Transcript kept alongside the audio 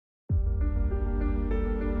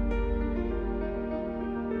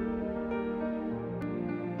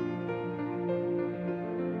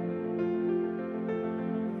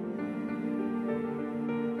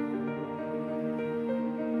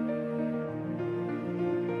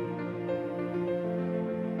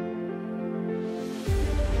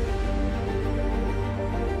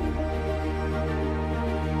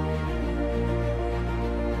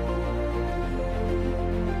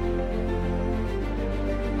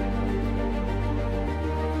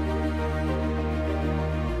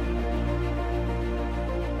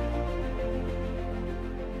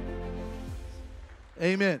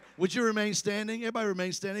Amen. Would you remain standing? Everybody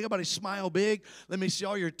remain standing. Everybody smile big. Let me see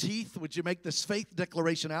all your teeth. Would you make this faith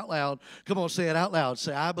declaration out loud? Come on, say it out loud.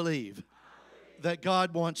 Say, I believe that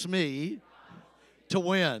God wants me to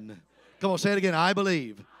win. Come on, say it again. I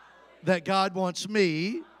believe that God wants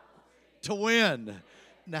me to win.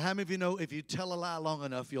 Now, how many of you know if you tell a lie long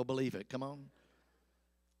enough, you'll believe it? Come on.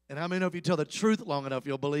 And how many know if you tell the truth long enough,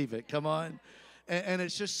 you'll believe it? Come on. And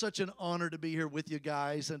it's just such an honor to be here with you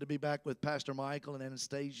guys and to be back with Pastor Michael and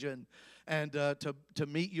Anastasia and to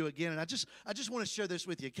meet you again. And I just want to share this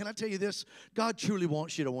with you. Can I tell you this? God truly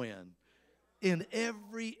wants you to win in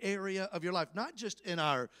every area of your life, not just in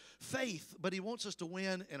our faith, but He wants us to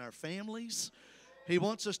win in our families. He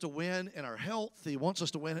wants us to win in our health. He wants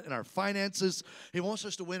us to win in our finances. He wants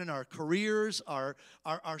us to win in our careers, our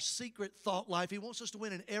secret thought life. He wants us to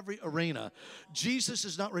win in every arena. Jesus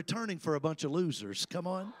is not returning for a bunch of losers. Come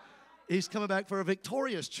on. He's coming back for a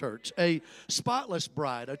victorious church, a spotless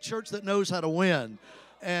bride, a church that knows how to win.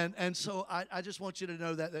 And so I just want you to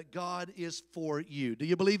know that God is for you. Do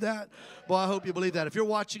you believe that? Well, I hope you believe that. If you're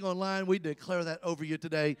watching online, we declare that over you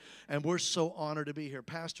today, and we're so honored to be here.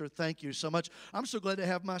 Pastor, thank you so much. I'm so glad to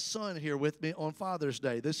have my son here with me on Father's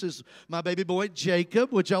Day. This is my baby boy,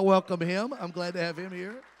 Jacob. Would y'all welcome him? I'm glad to have him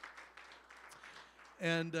here.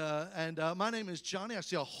 And my name is Johnny. I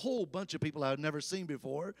see a whole bunch of people I've never seen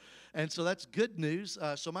before, and so that's good news.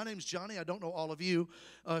 So my name's Johnny. I don't know all of you.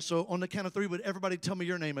 So on the count of three, would everybody tell me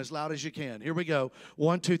your name as loud as you can? Here we go.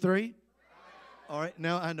 1, 2, 3. All right,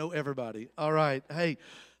 now I know everybody. All right. Hey,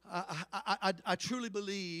 I truly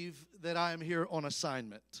believe that I am here on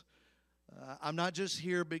assignment. I'm not just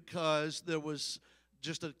here because there was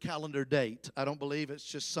just a calendar date. I don't believe it's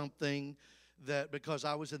just something that because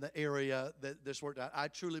I was in the area that this worked out. I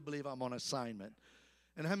truly believe I'm on assignment.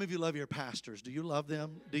 And how many of you love your pastors? Do you love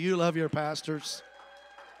them? Do you love your pastors?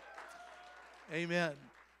 Amen.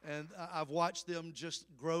 And I've watched them just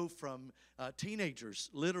grow from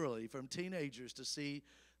teenagers, literally from teenagers, to see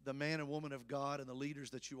the man and woman of God and the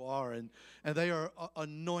leaders that you are. And they are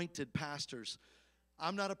anointed pastors.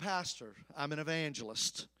 I'm not a pastor. I'm an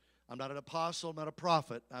evangelist. I'm not an apostle. I'm not a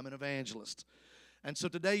prophet. I'm an evangelist. And so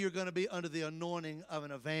today you're going to be under the anointing of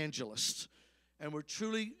an evangelist. And we're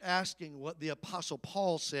truly asking what the Apostle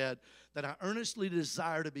Paul said, that I earnestly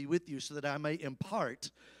desire to be with you so that I may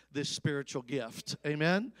impart this spiritual gift.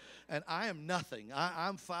 Amen? And I am nothing.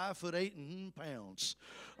 I'm 5'8" and pounds.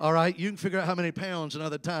 All right? You can figure out how many pounds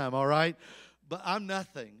another time, all right? But I'm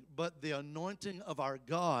nothing. But the anointing of our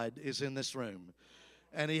God is in this room.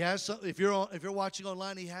 And He has some, if you're watching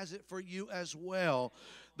online, He has it for you as well.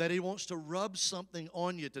 That He wants to rub something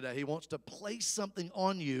on you today. He wants to place something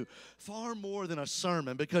on you far more than a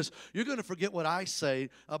sermon, because you're going to forget what I say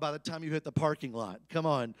by the time you hit the parking lot. Come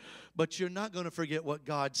on. But you're not going to forget what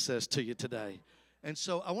God says to you today. And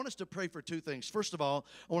so I want us to pray for two things. First of all,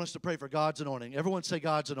 I want us to pray for God's anointing. Everyone say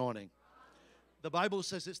God's anointing. The Bible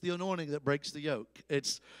says it's the anointing that breaks the yoke.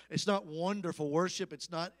 It's not wonderful worship. It's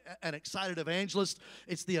not an excited evangelist.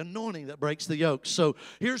 It's the anointing that breaks the yoke. So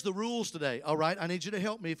here's the rules today, all right? I need you to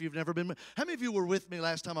help me if you've never been. How many of you were with me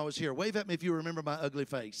last time I was here? Wave at me if you remember my ugly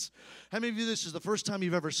face. How many of you, this is the first time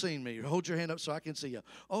you've ever seen me? Hold your hand up so I can see you.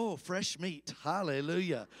 Oh, fresh meat.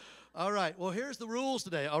 Hallelujah. All right, well, here's the rules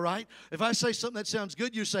today, all right? If I say something that sounds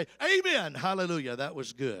good, you say, amen, hallelujah, that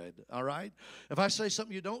was good, all right? If I say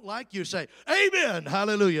something you don't like, you say, amen,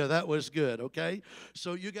 hallelujah, that was good, okay?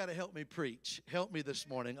 So you got to help me preach. Help me this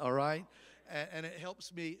morning, all right? And it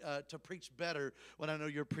helps me to preach better when I know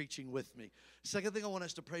you're preaching with me. Second thing I want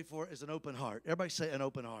us to pray for is an open heart. Everybody say an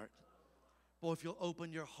open heart. Boy, if you'll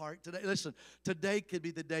open your heart today. Listen, today could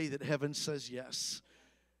be the day that heaven says yes.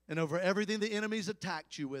 And over everything the enemy's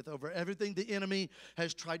attacked you with, over everything the enemy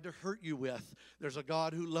has tried to hurt you with, there's a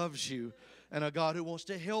God who loves you and a God who wants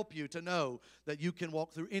to help you to know that you can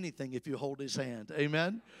walk through anything if you hold His hand.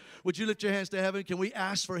 Amen? Would you lift your hands to heaven? Can we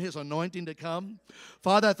ask for His anointing to come?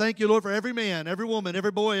 Father, I thank you, Lord, for every man, every woman,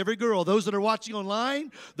 every boy, every girl, those that are watching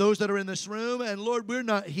online, those that are in this room. And Lord, we're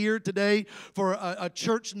not here today for a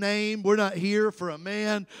church name. We're not here for a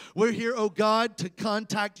man. We're here, oh God, to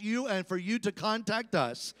contact you and for you to contact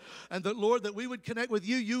us. And that, Lord, that we would connect with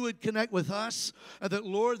you, you would connect with us. And that,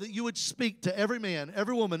 Lord, that you would speak to every man,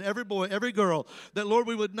 every woman, every boy, every girl. That, Lord,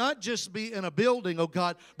 we would not just be in a building, oh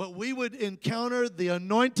God, but we would encounter the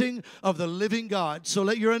anointing of the living God. So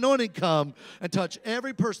let your anointing come and touch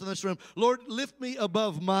every person in this room. Lord, lift me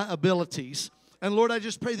above my abilities. And Lord, I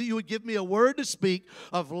just pray that you would give me a word to speak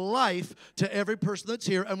of life to every person that's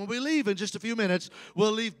here. And when we leave in just a few minutes,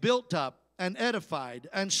 we'll leave built up and edified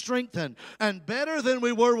and strengthened and better than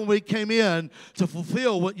we were when we came in to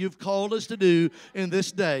fulfill what you've called us to do in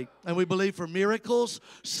this day. And we believe for miracles,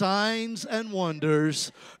 signs, and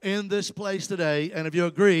wonders in this place today. And if you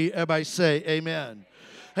agree, everybody say amen.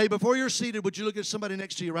 Hey, before you're seated, would you look at somebody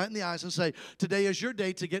next to you right in the eyes and say, today is your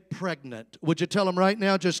day to get pregnant. Would you tell them right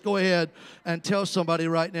now? Just go ahead and tell somebody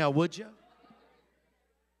right now, would you?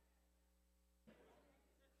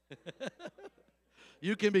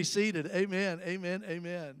 You can be seated. Amen, amen,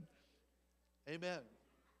 amen. Amen.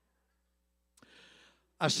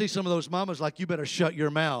 I see some of those mamas like, you better shut your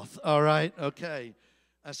mouth, all right? Okay.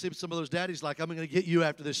 I see some of those daddies like, I'm going to get you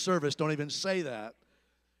after this service. Don't even say that.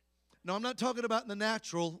 No, I'm not talking about in the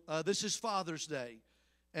natural. This is Father's Day.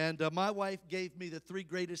 And my wife gave me the 3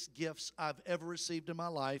 greatest gifts I've ever received in my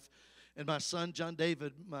life. And my son, John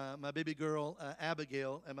David, my baby girl,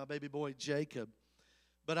 Abigail, and my baby boy, Jacob.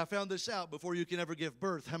 But I found this out before you can ever give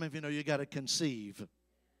birth. How many of you know you got to conceive?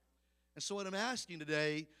 And so what I'm asking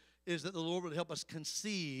today is that the Lord would help us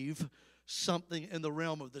conceive something in the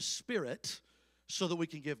realm of the Spirit so that we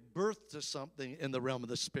can give birth to something in the realm of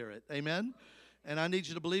the Spirit. Amen? And I need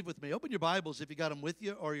you to believe with me. Open your Bibles if you got them with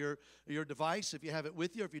you, or your device if you have it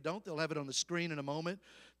with you. If you don't, they'll have it on the screen in a moment.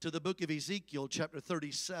 To the book of Ezekiel, chapter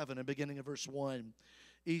 37, and beginning of verse 1.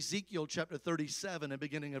 Ezekiel, chapter 37, and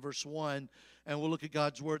beginning of verse 1. And we'll look at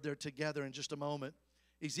God's word there together in just a moment.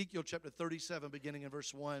 Ezekiel, chapter 37, beginning in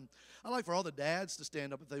verse 1. I'd like for all the dads to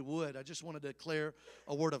stand up if they would. I just want to declare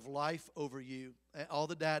a word of life over you. All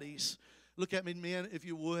the daddies. Look at me, men, if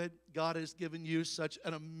you would. God has given you such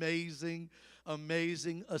an amazing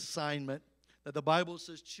assignment that the Bible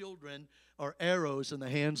says children are arrows in the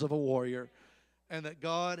hands of a warrior, and that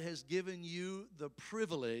God has given you the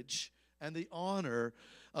privilege and the honor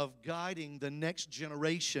of guiding the next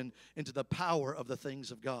generation into the power of the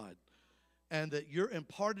things of God. And that you're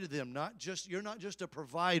imparted to them, you're not just a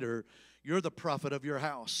provider, you're the prophet of your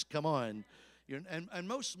house. Come on. And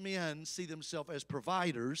most men see themselves as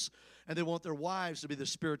providers, and they want their wives to be the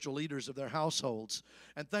spiritual leaders of their households.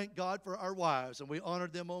 And thank God for our wives, and we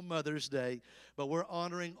honored them on Mother's Day, but we're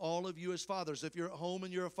honoring all of you as fathers. If you're at home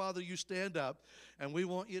and you're a father, you stand up, and we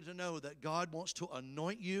want you to know that God wants to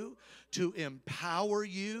anoint you, to empower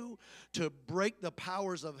you, to break the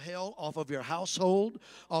powers of hell off of your household,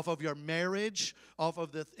 off of your marriage, off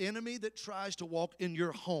of the enemy that tries to walk in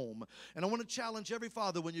your home. And I want to challenge every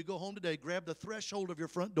father, when you go home today, grab the threshold of your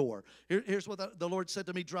front door. Here's what the Lord said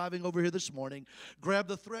to me driving over here this morning. Grab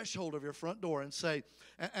the threshold of your front door and say,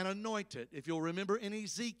 and anoint it. If you'll remember in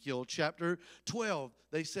Ezekiel chapter 12,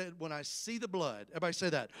 they said, when I see the blood, everybody say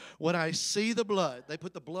that. When I see the blood, they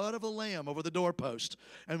put the blood of a lamb over the doorpost.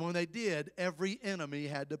 And when they did, every enemy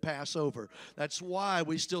had to pass over. That's why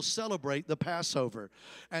we still celebrate the Passover.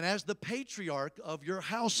 And as the patriarch of your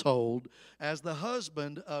household, as the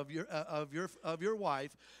husband of your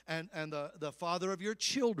wife, and the father of your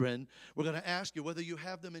children, we're going to ask you whether you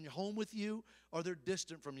have them in your home with you or they're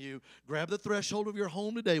distant from you. Grab the threshold of your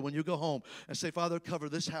home today when you go home and say, Father, cover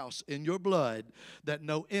this house in your blood that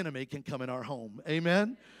no enemy can come in our home.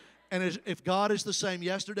 Amen? And if God is the same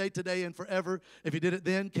yesterday, today, and forever, if He did it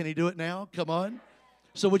then, can He do it now? Come on.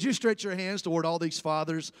 So would you stretch your hands toward all these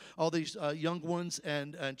fathers, all these young ones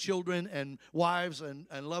and children and wives and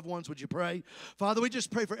loved ones? Would you pray? Father, we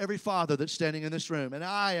just pray for every father that's standing in this room. And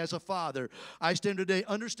I, as a father, I stand today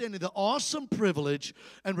understanding the awesome privilege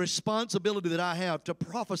and responsibility that I have to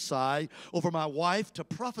prophesy over my wife, to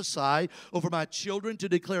prophesy over my children, to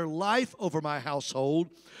declare life over my household.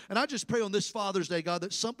 And I just pray on this Father's Day, God,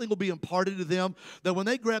 that something will be imparted to them, that when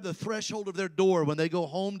they grab the threshold of their door, when they go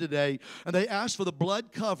home today, and they ask for the blood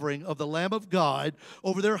covering of the Lamb of God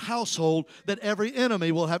over their household, that every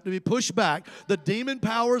enemy will have to be pushed back, the demon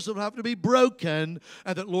powers will have to be broken,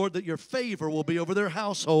 and that, Lord, that your favor will be over their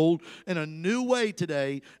household in a new way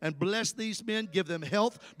today. And bless these men, give them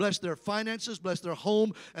health, bless their finances, bless their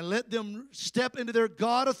home, and let them step into their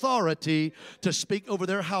God authority to speak over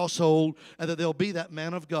their household, and that they'll be that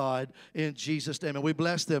man of God in Jesus' name. And we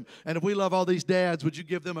bless them. And if we love all these dads, would you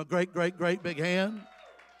give them a great, great, great big hand?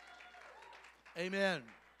 Amen.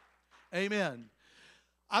 Amen.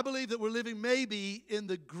 I believe that we're living maybe in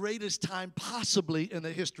the greatest time possibly in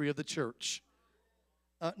the history of the church.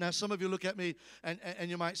 Now, some of you look at me and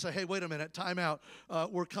you might say, hey, wait a minute, time out.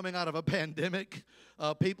 We're coming out of a pandemic.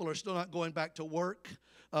 People are still not going back to work.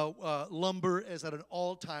 Lumber is at an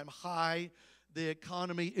all-time high. The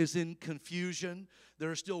economy is in confusion. There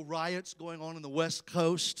are still riots going on in the West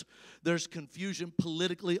Coast. There's confusion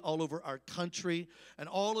politically all over our country. And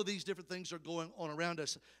all of these different things are going on around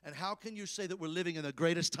us. And how can you say that we're living in the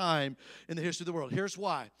greatest time in the history of the world? Here's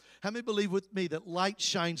why. How many believe with me that light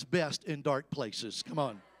shines best in dark places? Come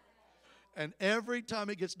on. And every time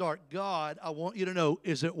it gets dark, God, I want you to know,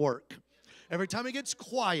 is at work. Every time it gets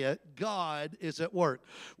quiet, God is at work.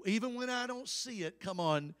 Even when I don't see it, come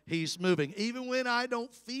on, He's moving. Even when I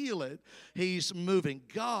don't feel it, He's moving.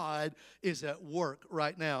 God is at work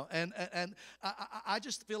right now. And I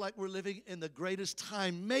just feel like we're living in the greatest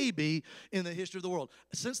time maybe in the history of the world.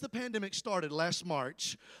 Since the pandemic started last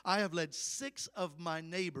March, I have led 6 of my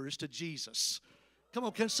neighbors to Jesus. Come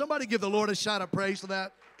on, can somebody give the Lord a shout of praise for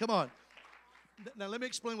that? Come on. Now, let me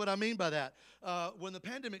explain what I mean by that. When the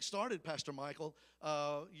pandemic started, Pastor Michael,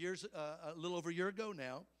 a little over a year ago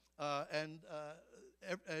now, and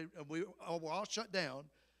we were all shut down,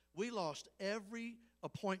 we lost every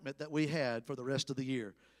appointment that we had for the rest of the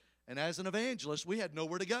year. And as an evangelist, we had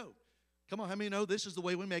nowhere to go. Come on, how many know this is the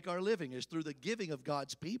way we make our living, is through the giving of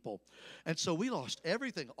God's people? And so we lost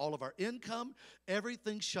everything, all of our income,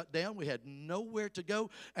 everything shut down. We had nowhere to go.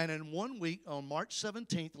 And in 1 week, on March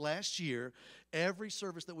 17th last year, every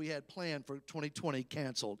service that we had planned for 2020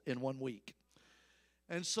 canceled in 1 week.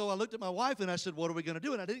 And so I looked at my wife and I said, what are we going to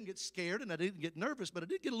do? And I didn't get scared and I didn't get nervous, but I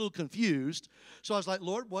did get a little confused. So I was like,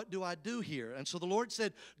 Lord, what do I do here? And so the Lord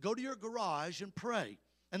said, go to your garage and pray.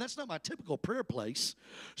 And that's not my typical prayer place.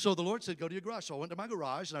 So the Lord said, go to your garage. So I went to my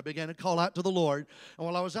garage and I began to call out to the Lord. And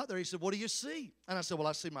while I was out there, He said, what do you see? And I said, well,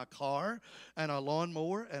 I see my car and a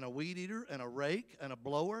lawnmower and a weed eater and a rake and a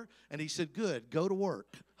blower. And He said, good, go to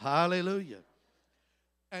work. Hallelujah.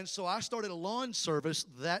 And so I started a lawn service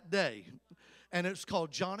that day. And it's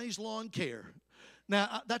called Johnny's Lawn Care.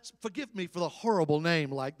 Now, forgive me for the horrible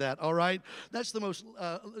name like that, all right? That's the most,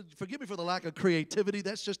 forgive me for the lack of creativity.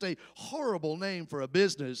 That's just a horrible name for a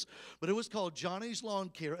business. But it was called Johnny's Lawn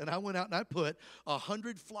Care, and I went out and I put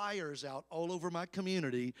 100 flyers out all over my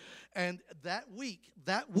community. And that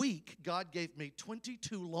week, God gave me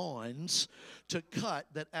 22 lawns to cut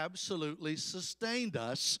that absolutely sustained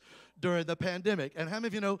us during the pandemic. And how many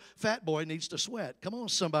of you know fat boy needs to sweat? Come on,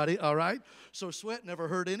 somebody, all right? So sweat never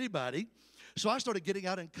hurt anybody. So I started getting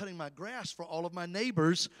out and cutting my grass for all of my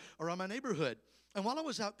neighbors around my neighborhood. And while I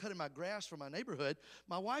was out cutting my grass for my neighborhood,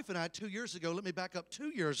 my wife and I, 2 years ago, let me back up 2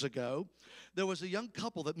 years ago, there was a young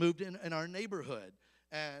couple that moved in our neighborhood.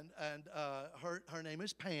 And her name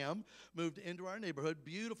is Pam, moved into our neighborhood,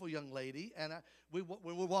 beautiful young lady. And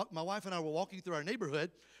my wife and I were walking through our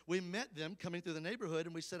neighborhood. We met them coming through the neighborhood,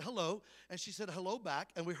 and we said hello. And she said hello back,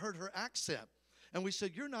 and we heard her accent. And we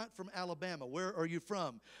said, you're not from Alabama. Where are you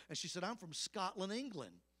from? And she said, I'm from Scotland,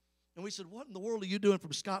 England. And we said, what in the world are you doing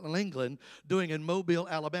from Scotland, England, doing in Mobile,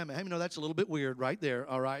 Alabama? How many know that's a little bit weird right there,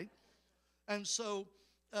 all right? And so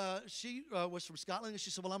she was from Scotland, and she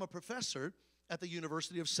said, well, I'm a professor at the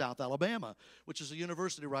University of South Alabama, which is a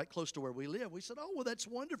university right close to where we live. We said, oh, well, that's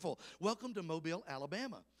wonderful. Welcome to Mobile,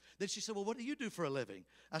 Alabama. Then she said, well, what do you do for a living?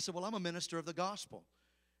 I said, well, I'm a minister of the gospel.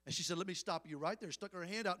 And she said, let me stop you right there. Stuck her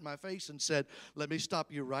hand out in my face and said, let me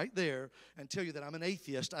stop you right there and tell you that I'm an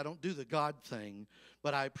atheist. I don't do the God thing,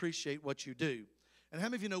 but I appreciate what you do. And how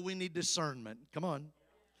many of you know we need discernment? Come on.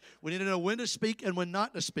 We need to know when to speak and when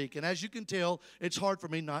not to speak. And as you can tell, it's hard for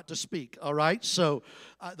me not to speak, all right? So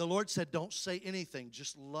the Lord said, don't say anything.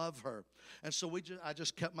 Just love her. And so I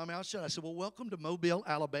just kept my mouth shut. I said, well, welcome to Mobile,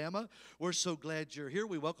 Alabama. We're so glad you're here.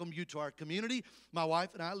 We welcome you to our community. My wife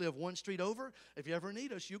and I live one street over. If you ever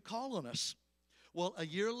need us, you call on us. Well, a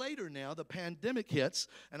year later now, the pandemic hits,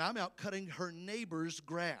 and I'm out cutting her neighbor's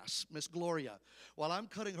grass, Miss Gloria. While I'm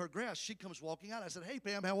cutting her grass, she comes walking out. I said, hey,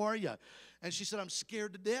 Pam, how are you? And she said, I'm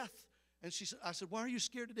scared to death. And I said, why are you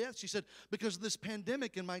scared to death? She said, because of this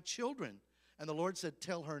pandemic and my children. And the Lord said,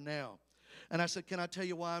 tell her now. And I said, can I tell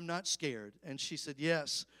you why I'm not scared? And she said,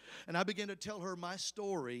 yes. And I began to tell her my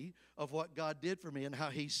story of what God did for me and how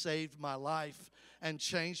He saved my life and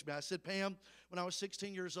changed me. I said, Pam, when I was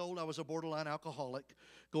 16 years old, I was a borderline alcoholic,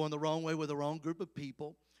 going the wrong way with the wrong group of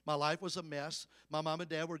people. My life was a mess. My mom and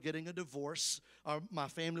dad were getting a divorce. My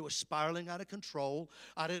family was spiraling out of control.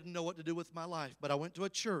 I didn't know what to do with my life, but I went to a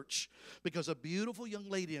church because a beautiful young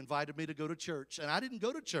lady invited me to go to church, and I didn't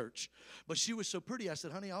go to church, but she was so pretty. I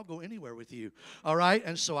said, honey, I'll go anywhere with you, all right?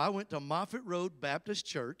 And so I went to Moffett Road Baptist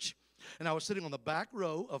Church, and I was sitting on the back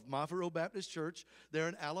row of Moffett Road Baptist Church there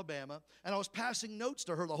in Alabama, and I was passing notes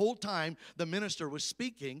to her the whole time the minister was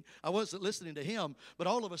speaking. I wasn't listening to him, but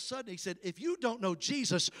all of a sudden he said, if you don't know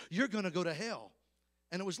Jesus, you're going to go to hell.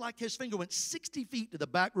 And it was like his finger went 60 feet to the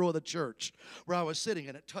back row of the church where I was sitting,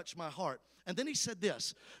 and it touched my heart. And then he said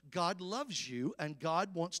this, God loves you and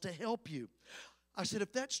God wants to help you. I said,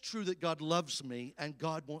 if that's true that God loves me and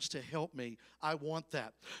God wants to help me, I want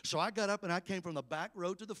that. So I got up and I came from the back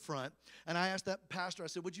row to the front, and I asked that pastor, I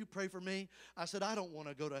said, would you pray for me? I said, I don't want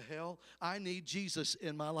to go to hell. I need Jesus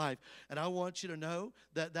in my life. And I want you to know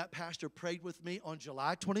that that pastor prayed with me on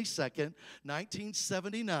July 22nd,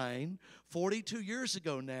 1979, 42 years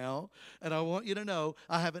ago now. And I want you to know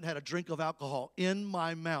I haven't had a drink of alcohol in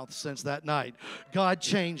my mouth since that night. God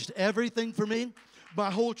changed everything for me. My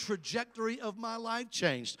whole trajectory of my life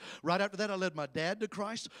changed. Right after that, I led my dad to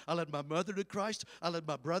Christ. I led my mother to Christ. I led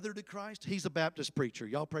my brother to Christ. He's a Baptist preacher.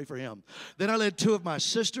 Y'all pray for him. Then I led two of my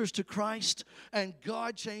sisters to Christ, and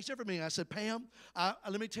God changed everything. I said, Pam,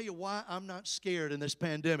 let me tell you why I'm not scared in this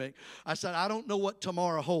pandemic. I said, I don't know what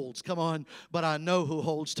tomorrow holds. Come on, but I know who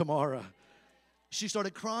holds tomorrow. She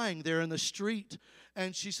started crying there in the street.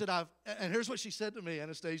 And she said, and here's what she said to me,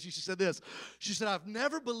 Anastasia. She said this. She said, I've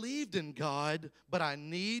never believed in God, but I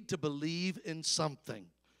need to believe in something.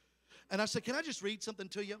 And I said, can I just read something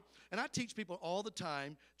to you? And I teach people all the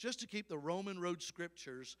time just to keep the Roman Road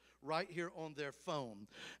Scriptures right here on their phone.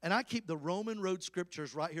 And I keep the Roman Road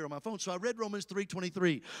Scriptures right here on my phone. So I read Romans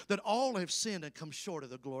 3:23, that all have sinned and come short of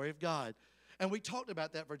the glory of God. And we talked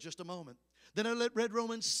about that for just a moment. Then I read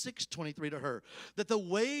Romans 6:23 to her, that the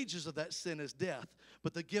wages of that sin is death,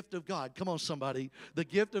 but the gift of God, come on somebody, the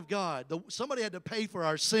gift of God, somebody had to pay for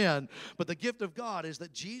our sin, but the gift of God is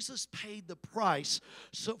that Jesus paid the price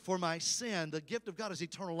for my sin. The gift of God is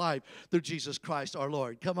eternal life through Jesus Christ our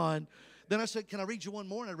Lord. Come on. Then I said, can I read you one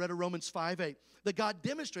more? And I read a Romans 5:8, that God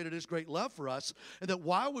demonstrated His great love for us, and that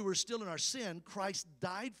while we were still in our sin, Christ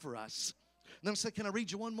died for us. And then I said, can I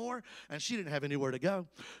read you one more? And she didn't have anywhere to go.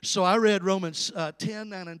 So I read Romans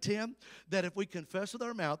 10:9 and 10, that if we confess with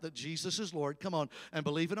our mouth that Jesus is Lord, come on, and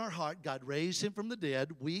believe in our heart God raised Him from the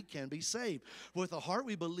dead, we can be saved. With the heart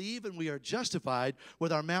we believe and we are justified.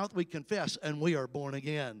 With our mouth we confess and we are born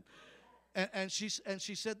again. And she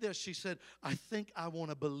said this. She said, I think I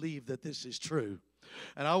want to believe that this is true.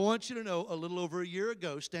 And I want you to know, a little over a year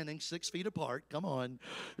ago, standing 6 feet apart, come on,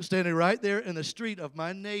 standing right there in the street of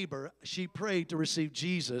my neighbor, she prayed to receive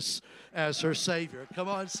Jesus as her Savior. Come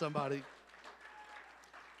on, somebody.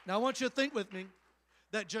 Now, I want you to think with me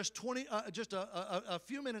that just a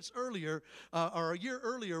few minutes earlier, or a year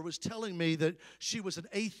earlier, was telling me that she was an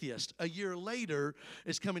atheist. A year later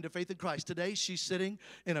is coming to faith in Christ. Today, she's sitting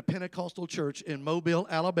in a Pentecostal church in Mobile,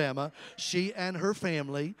 Alabama. She and her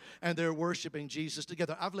family, and they're worshiping Jesus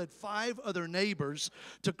together. I've led 5 other neighbors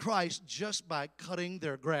to Christ just by cutting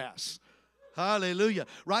their grass. Hallelujah.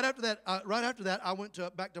 Right after that, I went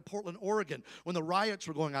back to Portland, Oregon, when the riots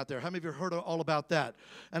were going out there. How many of you heard all about that?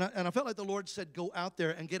 And I felt like the Lord said, go out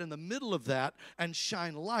there and get in the middle of that and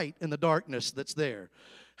shine light in the darkness that's there.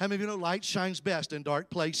 How many of you know light shines best in dark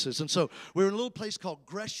places? And so we were in a little place called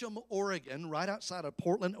Gresham, Oregon, right outside of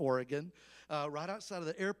Portland, Oregon, right outside of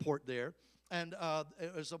the airport there. And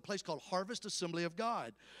it was a place called Harvest Assembly of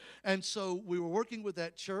God. And so we were working with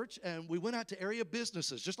that church, and we went out to area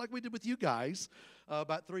businesses, just like we did with you guys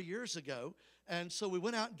about 3 years ago. And so we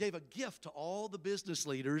went out and gave a gift to all the business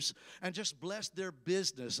leaders and just blessed their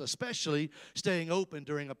business, especially staying open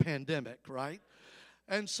during a pandemic, right?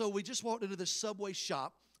 And so we just walked into this Subway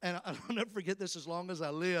shop. And I'll never forget this as long as I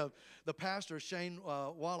live. The pastor, Shane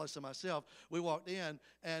Wallace, and myself, we walked in,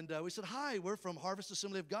 and we said, hi, we're from Harvest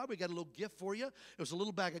Assembly of God. We got a little gift for you. It was a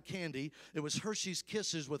little bag of candy. It was Hershey's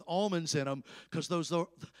Kisses with almonds in them, because those are,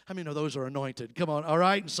 how many know those are anointed? Come on, all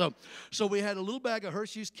right? And so we had a little bag of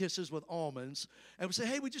Hershey's Kisses with almonds, and we said,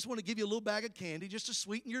 hey, we just want to give you a little bag of candy just to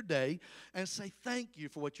sweeten your day and say thank you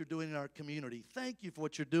for what you're doing in our community. Thank you for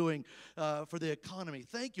what you're doing for the economy.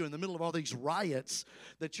 Thank you in the middle of all these riots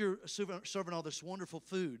that you're serving all this wonderful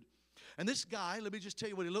food. And this guy, let me just tell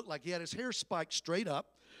you what he looked like. He had his hair spiked straight up,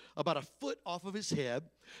 about a foot off of his head.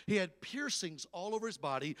 He had piercings all over his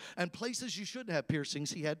body, and places you shouldn't have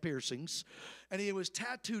piercings, he had piercings. And he was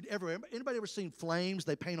tattooed everywhere. Anybody ever seen flames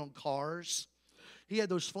they paint on cars? He had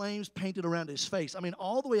those flames painted around his face. I mean,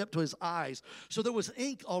 all the way up to his eyes. So there was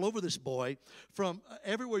ink all over this boy from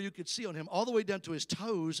everywhere you could see on him, all the way down to his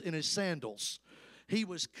toes in his sandals. He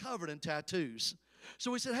was covered in tattoos.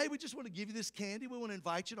 So we said, hey, we just want to give you this candy. We want to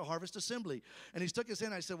invite you to Harvest Assembly. And he stuck his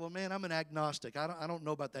hand. I said, well, man, I'm an agnostic. I don't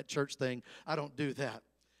know about that church thing. I don't do that.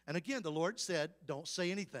 And again, the Lord said, don't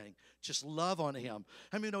say anything. Just love on him.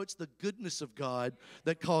 How many know it's the goodness of God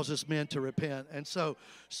that causes men to repent? And so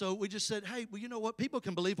we just said, hey, well, you know what? People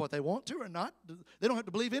can believe what they want to or not. They don't have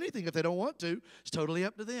to believe anything if they don't want to. It's totally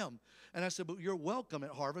up to them. And I said, but you're welcome at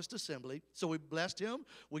Harvest Assembly. So we blessed him.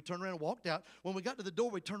 We turned around and walked out. When we got to the door,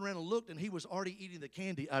 we turned around and looked, and he was already eating the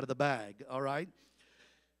candy out of the bag, all right?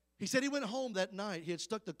 He said he went home that night. He had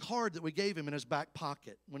stuck the card that we gave him in his back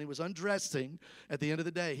pocket. When he was undressing at the end of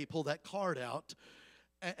the day, he pulled that card out,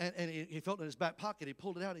 and he felt in his back pocket. He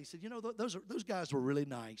pulled it out. And he said, you know, those guys were really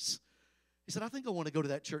nice. He said, I think I want to go to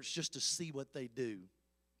that church just to see what they do.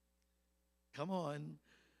 Come on.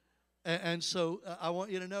 And so I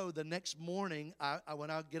want you to know the next morning,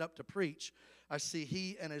 when I get up to preach, I see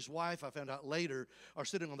he and his wife, I found out later, are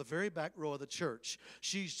sitting on the very back row of the church.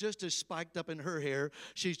 She's just as spiked up in her hair.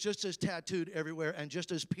 She's just as tattooed everywhere and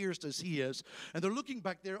just as pierced as he is. And they're looking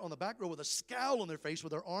back there on the back row with a scowl on their face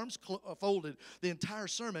with their arms folded the entire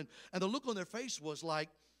sermon. And the look on their face was like,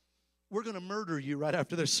 we're going to murder you right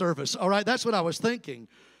after this service. All right, that's what I was thinking,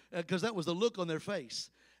 because that was the look on their face.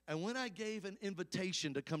 And when I gave an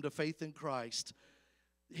invitation to come to faith in Christ,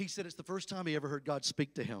 he said it's the first time he ever heard God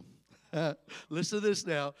speak to him. Listen to this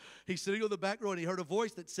now. He's sitting on the back row, and he heard a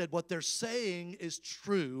voice that said, what they're saying is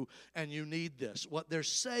true, and you need this. What they're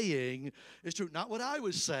saying is true. Not what I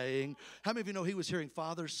was saying. How many of you know he was hearing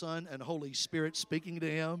Father, Son, and Holy Spirit speaking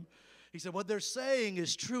to him? He said, what they're saying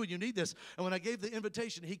is true, and you need this. And when I gave the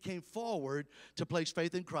invitation, he came forward to place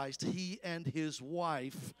faith in Christ. He and his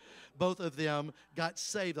wife, both of them, got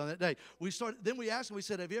saved on that day. Then we asked him, we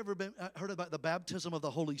said, have you ever heard about the baptism of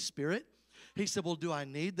the Holy Spirit? He said, well, do I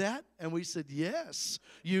need that? And we said, yes,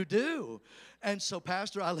 you do. And so,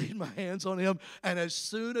 Pastor, I laid my hands on him, and as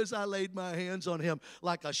soon as I laid my hands on him,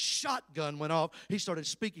 like a shotgun went off, he started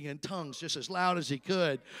speaking in tongues just as loud as he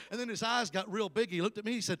could. And then his eyes got real big. He looked at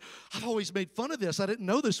me, he said, I've always made fun of this. I didn't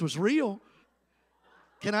know this was real.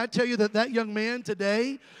 Can I tell you that young man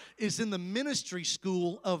today is in the ministry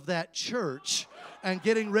school of that church and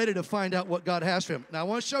getting ready to find out what God has for him? Now, I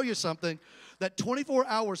want to show you something. That 24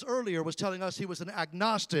 hours earlier was telling us he was an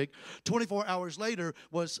agnostic. 24 hours later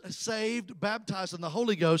was saved, baptized in the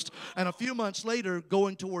Holy Ghost, and a few months later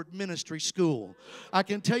going toward ministry school. I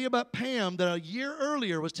can tell you about Pam that a year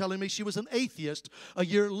earlier was telling me she was an atheist. A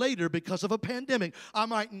year later, because of a pandemic, I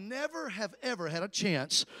might never have ever had a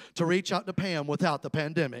chance to reach out to Pam without the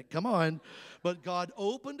pandemic. Come on. But God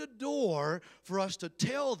opened a door for us to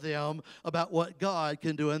tell them about what God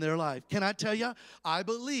can do in their life. Can I tell you, I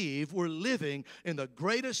believe we're living in the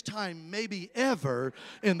greatest time maybe ever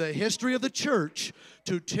in the history of the church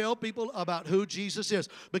to tell people about who Jesus is,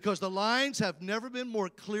 because the lines have never been more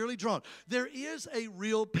clearly drawn. There is a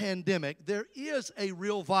real pandemic. There is a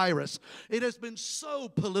real virus. It has been so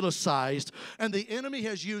politicized, and the enemy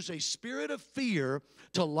has used a spirit of fear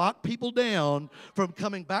to lock people down from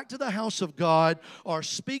coming back to the house of God or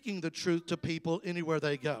speaking the truth to people anywhere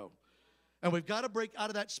they go. And we've got to break out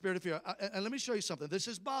of that spirit of fear. And let me show you something. This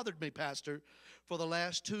has bothered me, Pastor, for the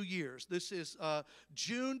last 2 years. This is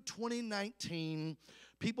June 2019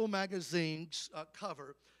 People Magazine's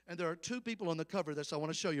cover. And there are two people on the cover of this I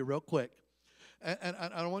want to show you real quick. And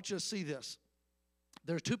I want you to see this.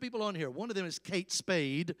 There are two people on here. One of them is Kate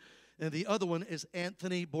Spade, and the other one is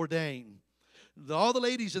Anthony Bourdain. All the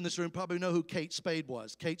ladies in this room probably know who Kate Spade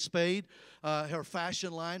was. Kate Spade, her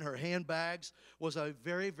fashion line, her handbags, was a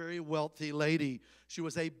very, very wealthy lady. She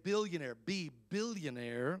was a billionaire,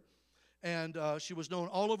 billionaire, and she was known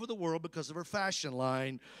all over the world because of her fashion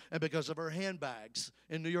line and because of her handbags.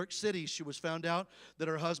 In New York City, she was found out that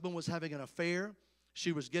her husband was having an affair.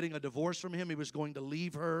 She was getting a divorce from him. He was going to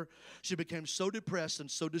leave her. She became so depressed and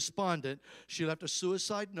so despondent, she left a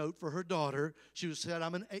suicide note for her daughter. She was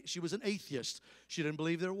an atheist. She didn't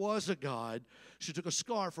believe there was a God. She took a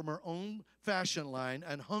scarf from her own fashion line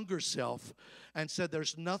and hung herself and said,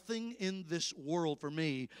 there's nothing in this world for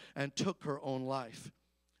me, and took her own life.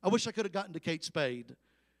 I wish I could have gotten to Kate Spade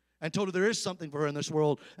and told her there is something for her in this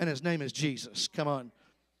world, and his name is Jesus. Come on.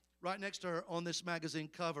 Right next to her on this magazine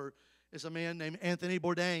cover is a man named Anthony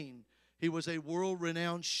Bourdain. He was a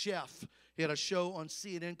world-renowned chef. He had a show on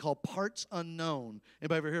CNN called Parts Unknown.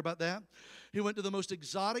 Anybody ever hear about that? He went to the most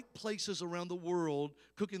exotic places around the world,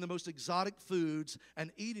 cooking the most exotic foods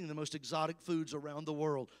and eating the most exotic foods around the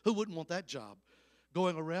world. Who wouldn't want that job?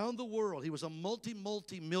 Going around the world. He was a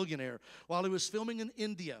multi-millionaire. While he was filming in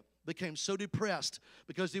India, became so depressed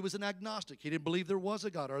because he was an agnostic. He didn't believe there was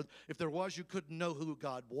a God, or if there was, you couldn't know who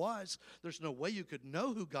God was. There's no way you could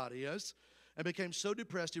know who God is. and became so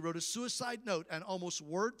depressed, he wrote a suicide note and almost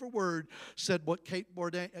word for word said what Kate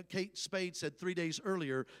Spade said 3 days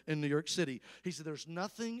earlier in New York City. He said, there's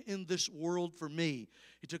nothing in this world for me.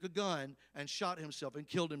 He took a gun and shot himself and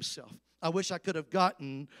killed himself. I wish I could have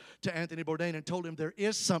gotten to Anthony Bourdain and told him there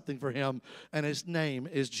is something for him, and his name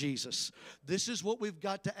is Jesus. This is what we've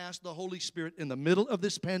got to ask the Holy Spirit in the middle of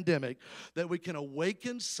this pandemic, that we can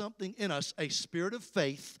awaken something in us, a spirit of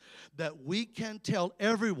faith, that we can tell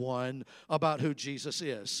everyone about who Jesus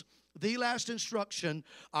is. The last instruction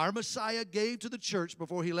our Messiah gave to the church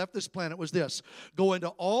before he left this planet was this: go into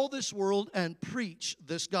all this world and preach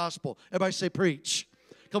this gospel. Everybody say preach.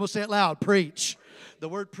 Come on, say it loud, preach. The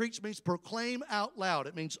word preach means proclaim out loud.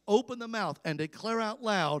 It means open the mouth and declare out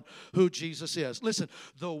loud who Jesus is. Listen,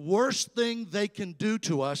 the worst thing they can do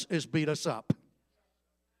to us is beat us up.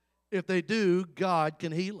 If they do, God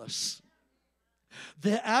can heal us.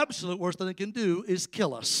 The absolute worst thing they can do is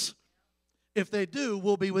kill us. If they do,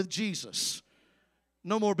 we'll be with Jesus.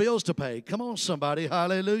 No more bills to pay. Come on, somebody.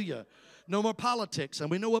 Hallelujah. No more politics. And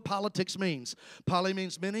we know what politics means. Poly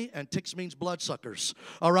means many, and ticks means bloodsuckers.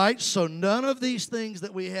 All right? So none of these things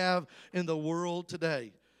that we have in the world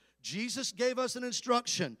today. Jesus gave us an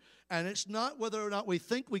instruction. And it's not whether or not we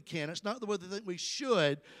think we can. It's not whether we think we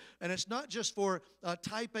should. And it's not just for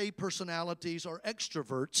type A personalities or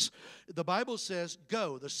extroverts. The Bible says,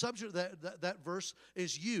 go. The subject of that verse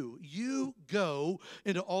is you. You go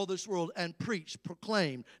into all this world and preach,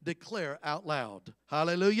 proclaim, declare out loud.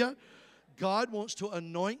 Hallelujah. God wants to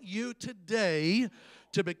anoint you today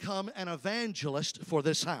to become an evangelist for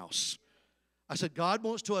this house. I said, God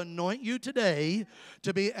wants to anoint you today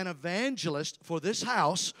to be an evangelist for this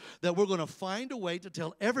house, that we're going to find a way to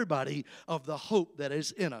tell everybody of the hope that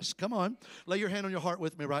is in us. Come on, lay your hand on your heart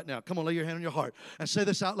with me right now. Come on, lay your hand on your heart and say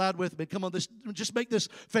this out loud with me. Come on, just make this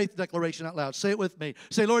faith declaration out loud. Say it with me.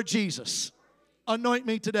 Say, Lord Jesus, anoint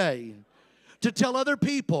me today to tell other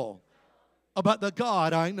people about the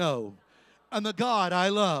God I know, and the God I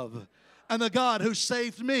love, and the God who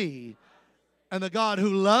saved me, and the God who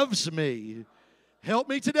loves me. Help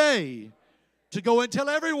me today to go and tell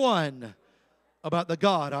everyone about the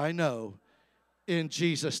God I know, in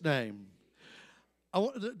Jesus' name.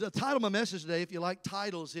 The title of my message today, if you like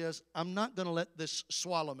titles, is I'm not going to let this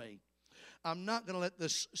swallow me. I'm not going to let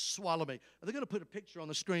this swallow me. They're going to put a picture on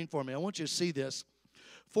the screen for me. I want you to see this.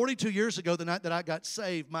 42 years ago, the night that I got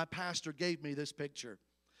saved, my pastor gave me this picture.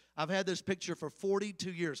 I've had this picture for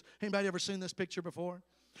 42 years. Anybody ever seen this picture before?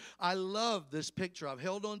 I love this picture. I've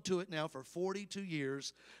held on to it now for 42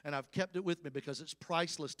 years, and I've kept it with me because it's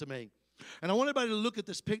priceless to me. And I want everybody to look at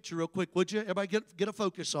this picture real quick, would you? Everybody get a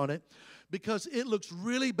focus on it, because it looks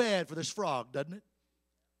really bad for this frog, doesn't it?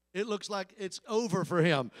 It looks like it's over for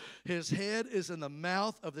him. His head is in the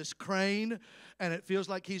mouth of this crane, and it feels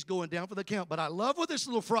like he's going down for the count. But I love what this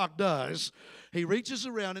little frog does. He reaches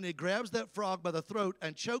around, and he grabs that frog by the throat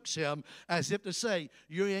and chokes him as if to say,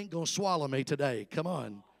 you ain't going to swallow me today. Come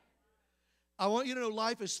on. I want you to know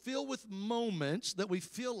life is filled with moments that we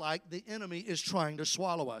feel like the enemy is trying to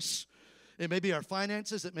swallow us. It may be our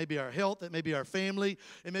finances, it may be our health, it may be our family.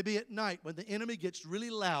 It may be at night when the enemy gets really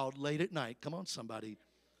loud late at night. Come on, somebody.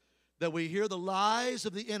 That we hear the lies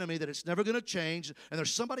of the enemy, that it's never going to change. And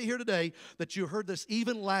there's somebody here today that you heard this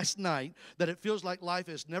even last night, that it feels like life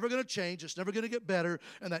is never going to change, it's never going to get better.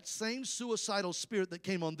 And that same suicidal spirit that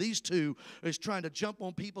came on these two is trying to jump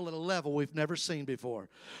on people at a level we've never seen before.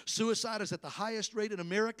 Suicide is at the highest rate in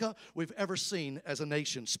America we've ever seen as a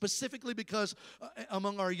nation, specifically because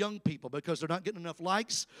among our young people, because they're not getting enough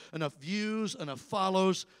likes, enough views, enough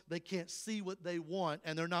follows. They can't see what they want,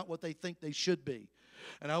 and they're not what they think they should be.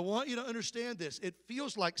 And I want you to understand this. It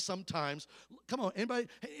feels like sometimes, come on,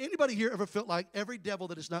 anybody here ever felt like every devil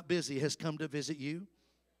that is not busy has come to visit you?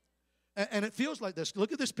 And it feels like this.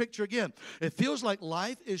 Look at this picture again. It feels like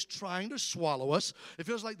life is trying to swallow us. It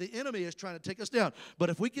feels like the enemy is trying to take us down. But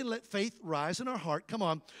if we can let faith rise in our heart, come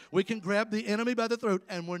on, we can grab the enemy by the throat,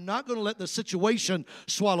 and we're not going to let the situation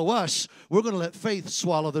swallow us. We're going to let faith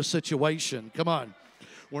swallow the situation. Come on.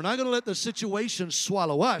 We're not going to let the situation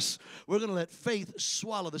swallow us. We're going to let faith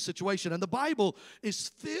swallow the situation. And the Bible is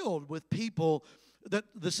filled with people that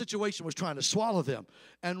the situation was trying to swallow them.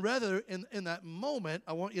 And rather, in that moment,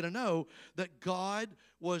 I want you to know that God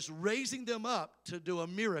was raising them up to do a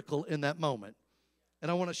miracle in that moment. And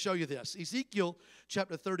I want to show you this. Ezekiel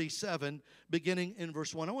chapter 37, beginning in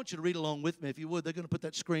verse 1. I want you to read along with me, if you would. They're going to put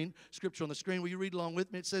that scripture on the screen. Will you read along with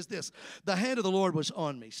me? It says this: the hand of the Lord was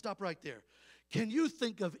on me. Stop right there. Can you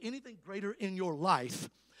think of anything greater in your life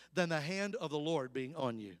than the hand of the Lord being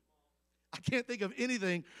on you? I can't think of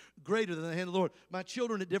anything greater than the hand of the Lord. My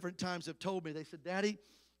children at different times have told me, they said, Daddy,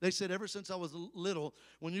 They said ever since I was little,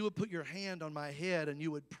 when you would put your hand on my head and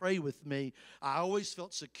you would pray with me, I always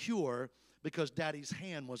felt secure because Daddy's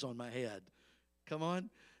hand was on my head. Come on.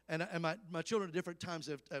 And my children at different times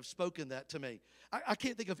have spoken that to me. I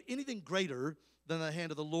can't think of anything greater than the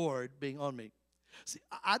hand of the Lord being on me. See,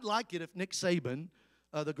 I'd like it if Nick Saban,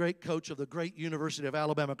 the great coach of the great University of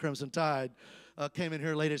Alabama Crimson Tide, came in here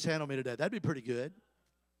and laid his hand on me today. That'd be pretty good.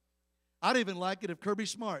 I'd even like it if Kirby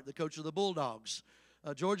Smart, the coach of the Bulldogs,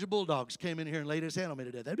 Georgia Bulldogs, came in here and laid his hand on me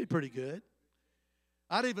today. That'd be pretty good.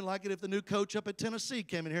 I'd even like it if the new coach up at Tennessee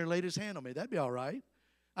came in here and laid his hand on me. That'd be all right.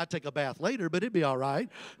 I'd take a bath later, but it'd be all right,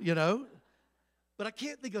 you know. But I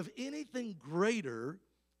can't think of anything greater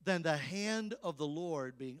than the hand of the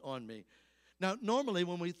Lord being on me. Now, normally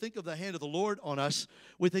when we think of the hand of the Lord on us,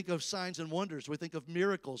 we think of signs and wonders. We think of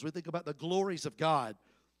miracles. We think about the glories of God.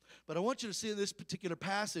 But I want you to see in this particular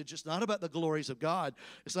passage, it's not about the glories of God.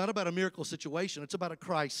 It's not about a miracle situation. It's about a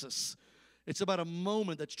crisis. It's about a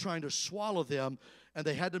moment that's trying to swallow them, and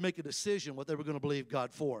they had to make a decision what they were going to believe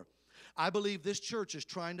God for. I believe this church is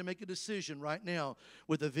trying to make a decision right now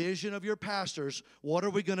with the vision of your pastors. What are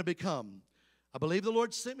we going to become? I believe the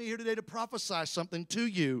Lord sent me here today to prophesy something to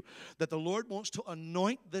you, that the Lord wants to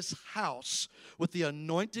anoint this house with the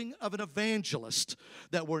anointing of an evangelist,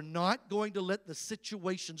 that we're not going to let the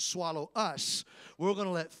situation swallow us. We're going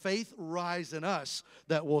to let faith rise in us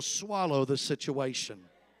that will swallow the situation.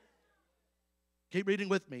 Keep reading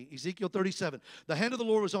with me. Ezekiel 37. The hand of the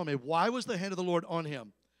Lord was on me. Why was the hand of the Lord on him?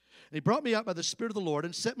 And he brought me out by the Spirit of the Lord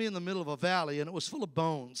and set me in the middle of a valley, and it was full of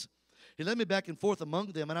bones. He led me back and forth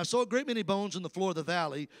among them, and I saw a great many bones in the floor of the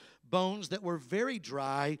valley, bones that were very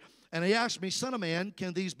dry. And he asked me, Son of man,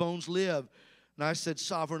 can these bones live? And I said,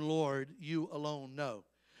 Sovereign Lord, you alone know.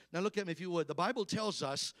 Now look at me if you would. The Bible tells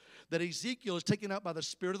us that Ezekiel is taken out by the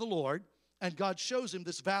Spirit of the Lord, and God shows him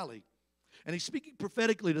this valley. And he's speaking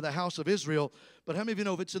prophetically to the house of Israel, but how many of you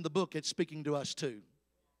know if it's in the book, it's speaking to us too?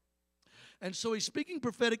 And so he's speaking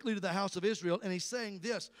prophetically to the house of Israel, and he's saying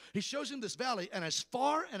this. He shows him this valley, and as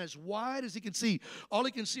far and as wide as he can see, all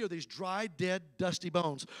he can see are these dry, dead, dusty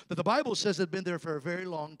bones that the Bible says had been there for a very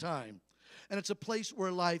long time. And it's a place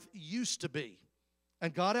where life used to be.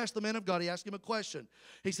 And God asked the man of God, he asked him a question.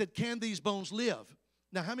 He said, can these bones live?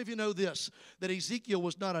 Now, how many of you know this, that Ezekiel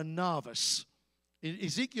was not a novice?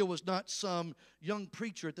 Ezekiel was not some young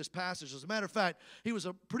preacher at this passage. As a matter of fact, he was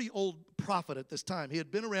a pretty old prophet at this time. He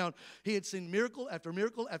had been around. He had seen miracle after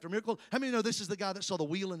miracle after miracle. How many know this is the guy that saw the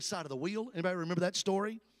wheel inside of the wheel? Anybody remember that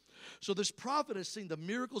story? So this prophet has seen the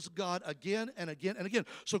miracles of God again and again and again.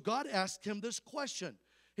 So God asked him this question.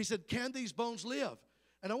 He said, can these bones live?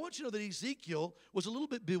 And I want you to know that Ezekiel was a little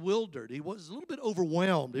bit bewildered. He was a little bit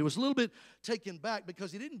overwhelmed. He was a little bit taken back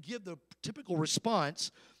because he didn't give the typical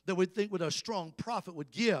response that we'd think what a strong prophet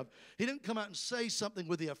would give. He didn't come out and say something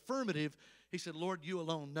with the affirmative. He said, Lord, you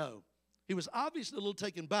alone know. He was obviously a little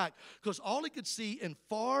taken back because all he could see and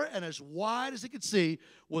far and as wide as he could see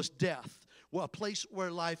was death, well, a place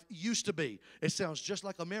where life used to be. It sounds just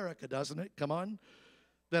like America, doesn't it? Come on.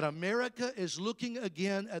 That America is looking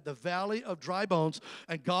again at the valley of dry bones,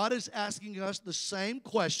 and God is asking us the same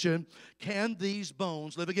question, can these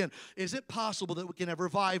bones live again? Is it possible that we can have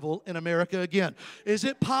revival in America again? Is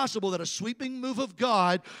it possible that a sweeping move of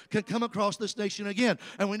God can come across this nation again?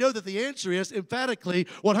 And we know that the answer is emphatically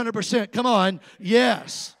 100%. Come on,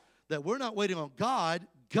 yes. That we're not waiting on God,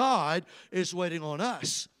 God is waiting on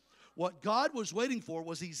us. What God was waiting for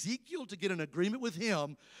was Ezekiel to get an agreement with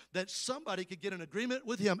him, that somebody could get an agreement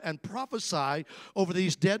with him and prophesy over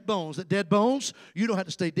these dead bones. That dead bones, you don't have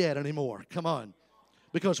to stay dead anymore. Come on.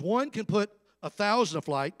 Because one can put 1,000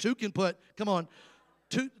 aflight, two can put, come on,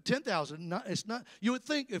 10,000. It's not. You would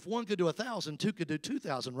think if one could do 1,000, two could do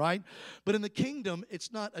 2,000, right? But in the kingdom,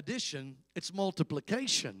 it's not addition, it's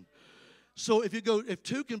multiplication. So if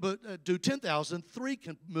two can do 10,000, three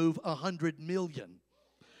can move 100 million.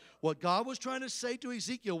 What God was trying to say to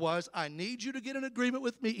Ezekiel was, I need you to get an agreement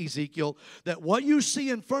with me, Ezekiel, that what you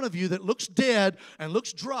see in front of you that looks dead and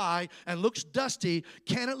looks dry and looks dusty,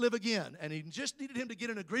 can it live again? And he just needed him to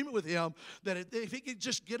get an agreement with him that if he could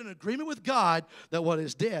just get an agreement with God, that what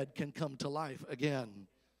is dead can come to life again.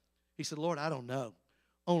 He said, Lord, I don't know.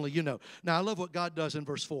 Only you know. Now, I love what God does in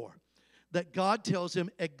verse 4. That God tells him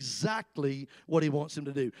exactly what he wants him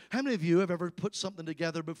to do. How many of you have ever put something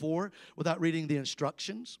together before without reading the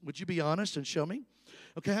instructions? Would you be honest and show me?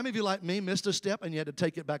 Okay, how many of you like me missed a step and you had to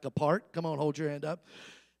take it back apart? Come on, hold your hand up.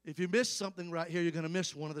 If you miss something right here, you're going to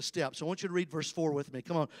miss one of the steps. I want you to read verse 4 with me.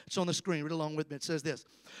 Come on, it's on the screen. Read along with me. It says this.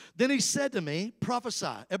 Then he said to me, prophesy.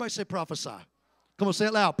 Everybody say prophesy. Come on, say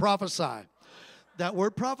it loud. Prophesy. That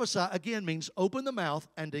word prophesy, again, means open the mouth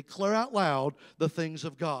and declare out loud the things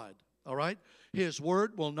of God. All right? His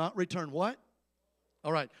word will not return what?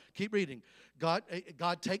 All right, keep reading. God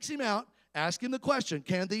takes him out, asks him the question,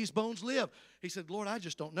 can these bones live? He said, Lord, I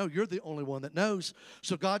just don't know. You're the only one that knows.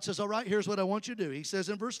 So God says, all right, here's what I want you to do. He says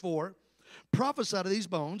in verse 4, prophesy to these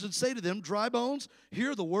bones and say to them, dry bones,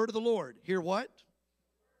 hear the word of the Lord. Hear what?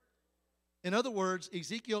 In other words,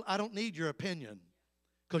 Ezekiel, I don't need your opinion,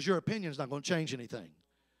 because your opinion is not going to change anything.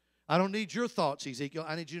 I don't need your thoughts, Ezekiel.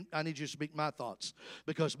 I need you to speak my thoughts,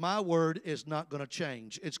 because my word is not going to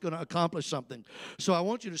change. It's going to accomplish something. So I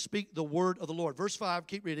want you to speak the word of the Lord. Verse 5,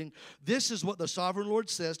 keep reading. This is what the sovereign Lord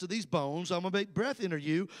says to these bones. I'm going to make breath enter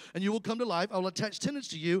you, and you will come to life. I will attach tendons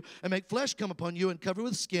to you and make flesh come upon you and cover you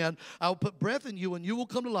with skin. I will put breath in you, and you will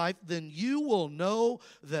come to life. Then you will know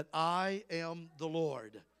that I am the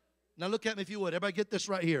Lord. Now look at me if you would. Everybody get this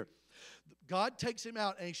right here. God takes him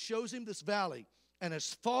out, and he shows him this valley. And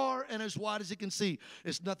as far and as wide as he can see,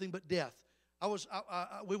 it's nothing but death.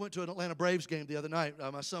 We went to an Atlanta Braves game the other night.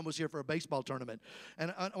 My son was here for a baseball tournament.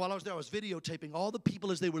 And while I was there, I was videotaping all the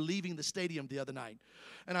people as they were leaving the stadium the other night.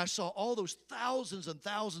 And I saw all those thousands and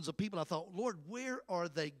thousands of people. I thought, Lord, where are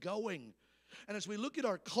they going? And as we look at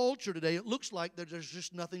our culture today, it looks like there's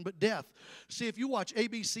just nothing but death. See, if you watch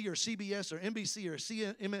ABC or CBS or NBC or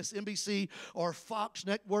MSNBC or Fox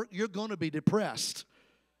Network, you're going to be depressed.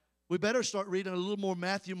 We better start reading a little more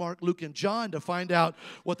Matthew, Mark, Luke, and John to find out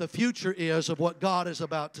what the future is of what God is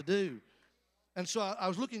about to do. And so I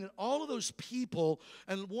was looking at all of those people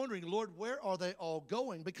and wondering, Lord, where are they all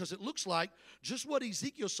going? Because it looks like just what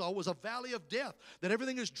Ezekiel saw was a valley of death, that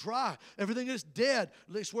everything is dry, everything is dead.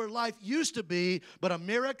 It's where life used to be, but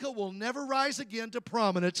America will never rise again to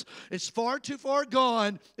prominence. It's far too far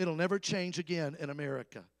gone. It'll never change again in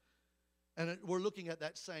America. And we're looking at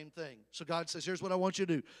that same thing. So God says, here's what I want you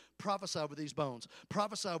to do. Prophesy over these bones.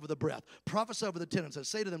 Prophesy over the breath. Prophesy over the tendons. And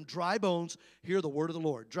say to them, dry bones, hear the word of the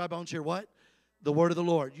Lord. Dry bones, hear what? The word of the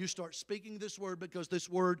Lord. You start speaking this word, because this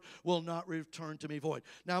word will not return to me void.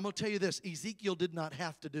 Now, I'm going to tell you this. Ezekiel did not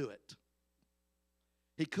have to do it.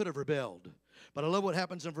 He could have rebelled. But I love what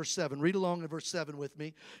happens in verse 7. Read along in verse 7 with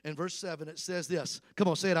me. In verse 7, it says this. Come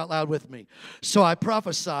on, say it out loud with me. So I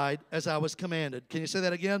prophesied as I was commanded. Can you say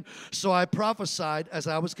that again? So I prophesied as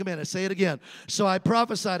I was commanded. Say it again. So I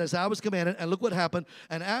prophesied as I was commanded. And look what happened.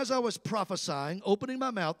 And as I was prophesying, opening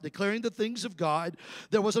my mouth, declaring the things of God,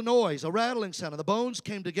 there was a noise, a rattling sound. And the bones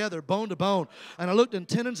came together, bone to bone. And I looked, and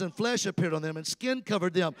tendons and flesh appeared on them, and skin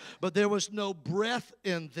covered them. But there was no breath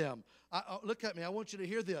in them. Look at me. I want you to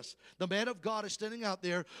hear this. The man of God is standing out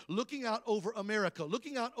there looking out over America,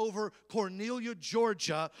 looking out over Cornelia,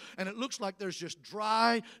 Georgia, and it looks like there's just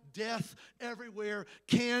dry death everywhere.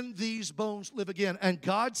 Can these bones live again? And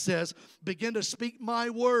God says, begin to speak my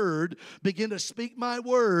word. Begin to speak my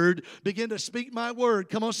word. Begin to speak my word.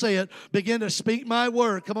 Come on, say it. Begin to speak my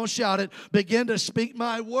word. Come on, shout it. Begin to speak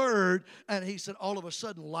my word. And he said, all of a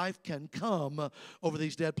sudden, life can come over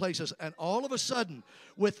these dead places. And all of a sudden,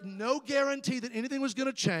 with no guarantee that anything was going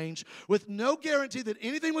to change, with no guarantee that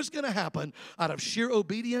anything was going to happen, out of sheer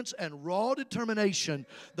obedience and raw determination,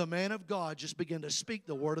 the man of God just began to speak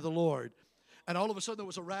the word of the Lord. And all of a sudden there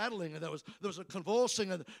was a rattling, and there was a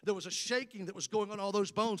convulsing, and there was a shaking that was going on all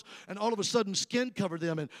those bones. And all of a sudden skin covered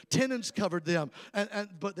them and tendons covered them,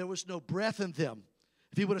 but there was no breath in them.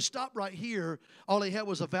 If he would have stopped right here, all he had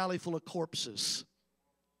was a valley full of corpses.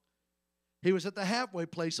 He was at the halfway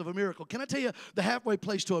place of a miracle. Can I tell you, the halfway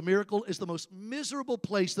place to a miracle is the most miserable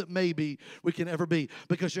place that maybe we can ever be,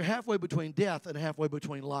 because you're halfway between death and halfway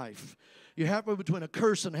between life. You're halfway between a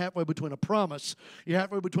curse and halfway between a promise. You're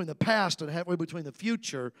halfway between the past and halfway between the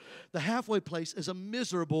future. The halfway place is a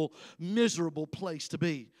miserable, miserable place to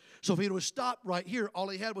be. So if he would have stopped right here, all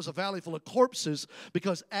he had was a valley full of corpses,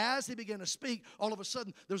 because as he began to speak, all of a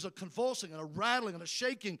sudden there's a convulsing and a rattling and a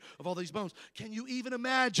shaking of all these bones. Can you even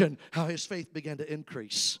imagine how his faith began to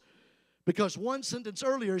increase? Because one sentence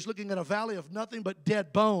earlier, he's looking at a valley of nothing but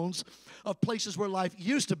dead bones, of places where life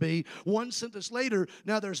used to be. One sentence later,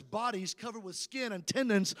 now there's bodies covered with skin and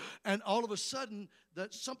tendons, and all of a sudden,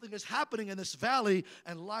 that something is happening in this valley,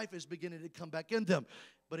 and life is beginning to come back in them.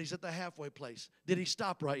 But he's at the halfway place. Did he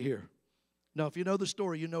stop right here? No, if you know the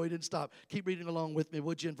story, you know he didn't stop. Keep reading along with me,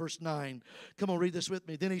 would you, in verse 9. Come on, read this with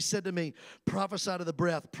me. Then he said to me, prophesy to the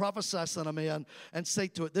breath, prophesy, son of man, and say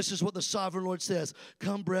to it, this is what the sovereign Lord says,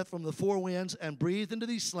 come breath from the four winds and breathe into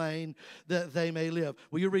these slain that they may live.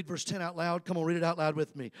 Will you read verse 10 out loud? Come on, read it out loud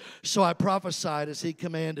with me. So I prophesied as he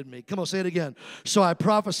commanded me. Come on, say it again. So I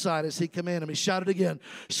prophesied as he commanded me. Shout it again.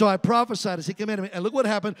 So I prophesied as he commanded me. And look what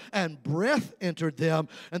happened. And breath entered them,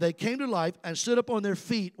 and they came to life and stood up on their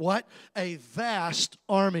feet. What? A vast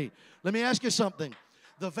army. Let me ask you something.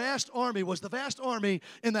 The vast army, was the vast army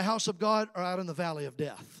in the house of God or out in the valley of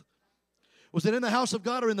death? Was it in the house of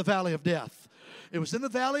God or in the valley of death? It was in the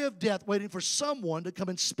valley of death, waiting for someone to come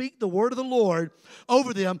and speak the word of the Lord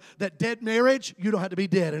over them, that dead marriage, you don't have to be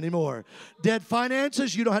dead anymore. Dead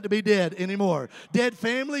finances, you don't have to be dead anymore. Dead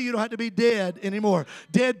family, you don't have to be dead anymore.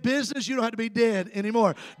 Dead business, you don't have to be dead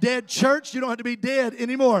anymore. Dead church, you don't have to be dead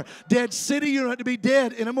anymore. Dead city, you don't have to be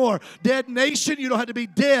dead anymore. Dead nation, you don't have to be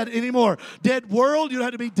dead anymore. Dead world, you don't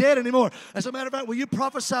have to be dead anymore. As a matter of fact, will you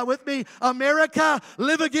prophesy with me? America,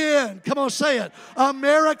 live again. Come on, say it.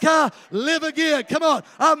 America, live again. Come on.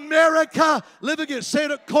 America, live again. Say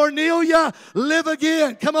it. Cornelia, live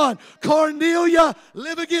again. Come on. Cornelia,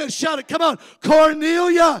 live again. Shout it. Come on.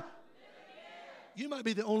 Cornelia. You might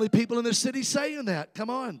be the only people in this city saying that. Come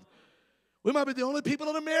on. We might be the only people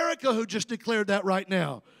in America who just declared that right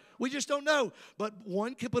now. We just don't know. But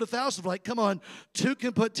one can put 1,000 to flight. Come on. Two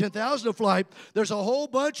can put 10,000 to flight. There's a whole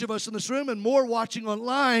bunch of us in this room and more watching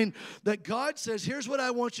online that God says, here's what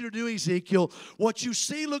I want you to do, Ezekiel. What you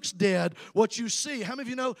see looks dead. What you see. How many of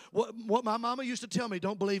you know what my mama used to tell me?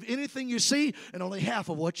 Don't believe anything you see and only half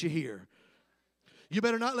of what you hear. You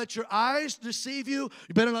better not let your eyes deceive you.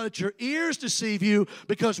 You better not let your ears deceive you,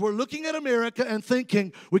 because we're looking at America and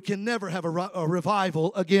thinking we can never have a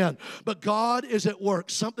revival again. But God is at work.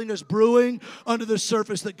 Something is brewing under the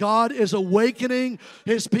surface, that God is awakening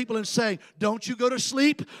His people and saying, don't you go to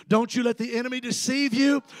sleep. Don't you let the enemy deceive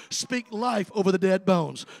you. Speak life over the dead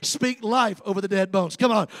bones. Speak life over the dead bones.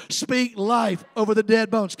 Come on. Speak life over the dead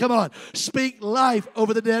bones. Come on. Speak life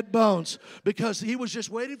over the dead bones. Because He was just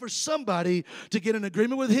waiting for somebody to get an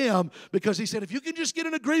agreement with Him, because He said, if you can just get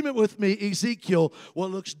an agreement with me, Ezekiel,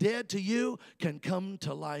 what looks dead to you can come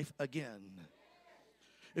to life again.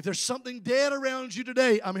 If there's something dead around you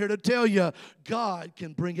today, I'm here to tell you, God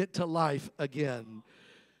can bring it to life again.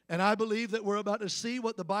 And I believe that we're about to see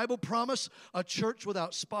what the Bible promised, a church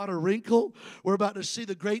without spot or wrinkle. We're about to see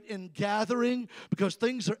the great ingathering, because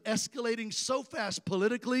things are escalating so fast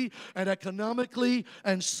politically and economically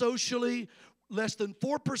and socially. Less than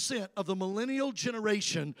 4% of the millennial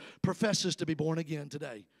generation professes to be born again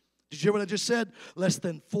today. Did you hear what I just said? Less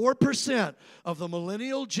than 4% of the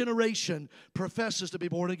millennial generation professes to be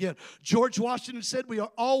born again. George Washington said we are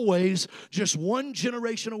always just one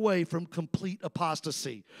generation away from complete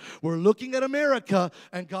apostasy. We're looking at America,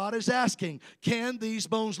 and God is asking, can these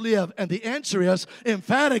bones live? And the answer is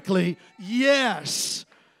emphatically yes.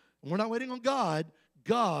 We're not waiting on God.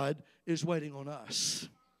 God is waiting on us.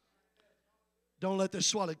 Don't let this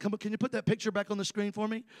swallow. Come on, can you put that picture back on the screen for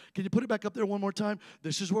me? Can you put it back up there one more time?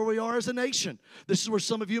 This is where we are as a nation. This is where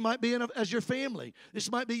some of you might be in as your family. This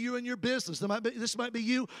might be you and your business. This might be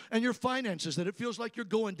you and your finances, that it feels like you're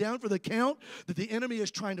going down for the count, that the enemy is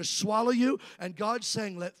trying to swallow you, and God's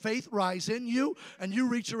saying, let faith rise in you, and you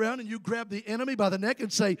reach around and you grab the enemy by the neck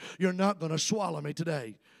and say, you're not going to swallow me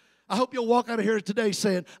today. I hope you'll walk out of here today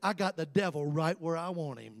saying, I got the devil right where I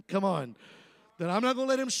want him. Come on. That I'm not going to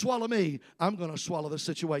let him swallow me. I'm going to swallow the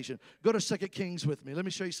situation. Go to 2 Kings with me. Let me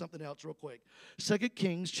show you something else real quick. 2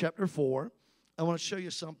 Kings chapter 4. I want to show you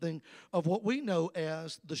something of what we know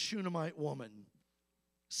as the Shunammite woman.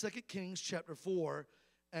 2 Kings chapter 4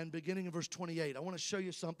 and beginning in verse 28. I want to show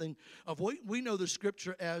you something of what we know the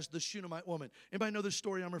scripture as the Shunammite woman. Anybody know the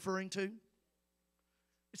story I'm referring to?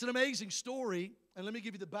 It's an amazing story, and let me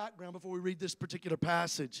give you the background before we read this particular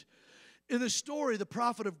passage. In the story, the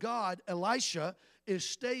prophet of God, Elisha, is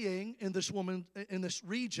staying in this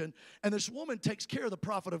region, and this woman takes care of the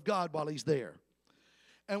prophet of God while he's there.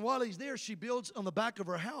 And while he's there, she builds on the back of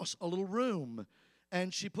her house a little room,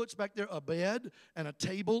 and she puts back there a bed and a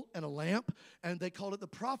table and a lamp, and they called it the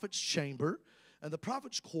prophet's chamber and the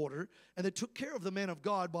prophet's quarter, and they took care of the man of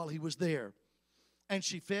God while he was there. And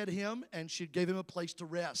she fed him, and she gave him a place to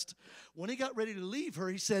rest. When he got ready to leave her,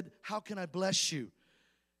 he said, how can I bless you?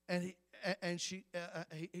 And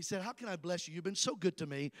he said, how can I bless you? You've been so good to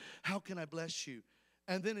me. How can I bless you?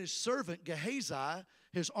 And then his servant, Gehazi,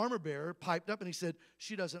 his armor bearer, piped up and he said,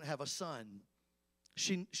 she doesn't have a son.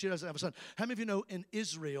 She doesn't have a son. How many of you know in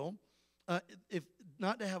Israel, if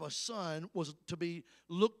not to have a son was to be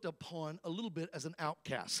looked upon a little bit as an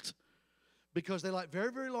outcast? Because they like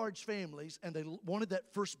very, very large families, and they wanted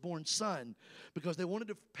that firstborn son because they wanted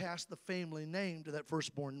to pass the family name to that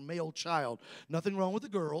firstborn male child. Nothing wrong with the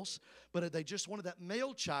girls, but they just wanted that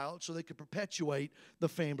male child so they could perpetuate the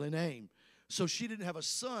family name. So she didn't have a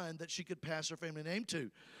son that she could pass her family name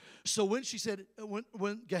to. So when she said,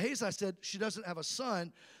 when Gehazi said she doesn't have a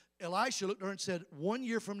son, Elisha looked at her and said, 1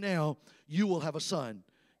 year from now, you will have a son.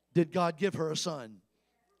 Did God give her a son?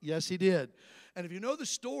 Yes, He did. And if you know the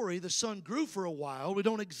story, the son grew for a while. We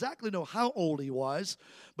don't exactly know how old he was,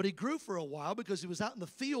 but he grew for a while because he was out in the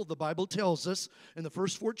field, the Bible tells us, in the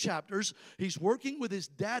first 4 chapters. He's working with his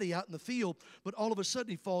daddy out in the field, but all of a sudden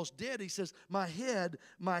he falls dead. He says, my head,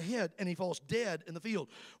 and he falls dead in the field.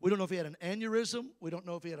 We don't know if he had an aneurysm. We don't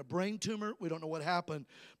know if he had a brain tumor. We don't know what happened,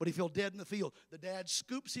 but he fell dead in the field. The dad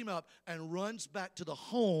scoops him up and runs back to the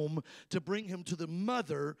home to bring him to the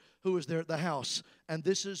mother who is there at the house. And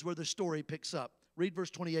this is where the story picks up. Read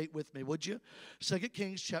verse 28 with me, would you? 2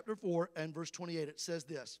 Kings chapter 4 and verse 28. It says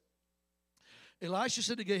this. Elisha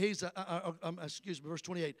said to Gehazi, verse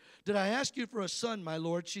 28, did I ask you for a son, my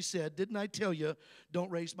Lord? She said, didn't I tell you,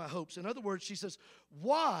 don't raise my hopes? In other words, she says,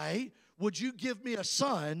 why would you give me a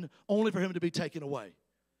son only for him to be taken away?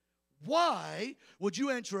 Why would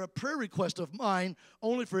you answer a prayer request of mine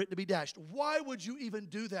only for it to be dashed? Why would you even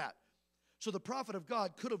do that? So the prophet of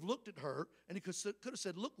God could have looked at her and he could have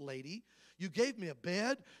said, look, lady, you gave me a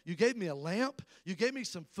bed, you gave me a lamp, you gave me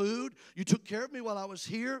some food, you took care of me while I was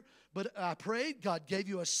here, but I prayed, God gave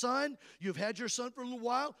you a son, you've had your son for a little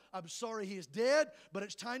while, I'm sorry he is dead, but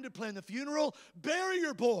it's time to plan the funeral, bury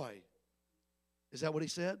your boy. Is that what he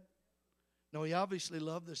said? No, he obviously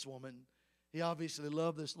loved this woman. He obviously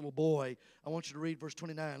loved this little boy. I want you to read verse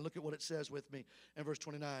 29. Look at what it says with me in verse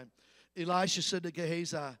 29. Elisha said to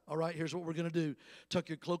Gehazi, all right, here's what we're going to do. Tuck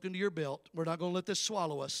your cloak into your belt. We're not going to let this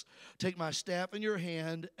swallow us. Take my staff in your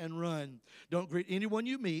hand and run. Don't greet anyone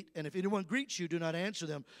you meet, and if anyone greets you, do not answer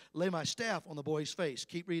them. Lay my staff on the boy's face.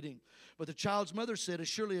 Keep reading. But the child's mother said, as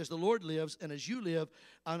surely as the Lord lives and as you live,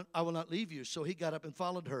 I will not leave you. So he got up and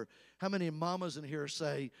followed her. How many mamas in here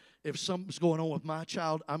say, if something's going on with my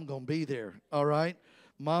child, I'm going to be there, all right?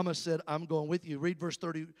 Mama said, I'm going with you. Read verse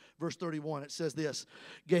 31. It says this.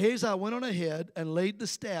 Gehazi went on ahead and laid the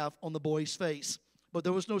staff on the boy's face, but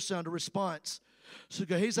there was no sound of response. So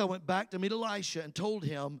Gehazi went back to meet Elisha and told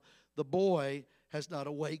him, the boy has not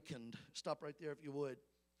awakened. Stop right there if you would.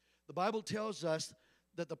 The Bible tells us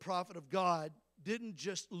that the prophet of God didn't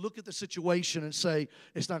just look at the situation and say,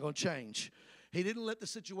 it's not going to change. He didn't let the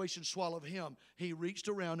situation swallow him. He reached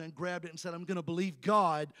around and grabbed it and said, I'm going to believe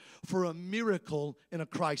God for a miracle in a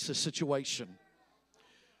crisis situation.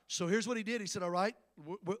 So here's what he did. He said, all right,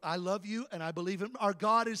 I love you and I believe him. Our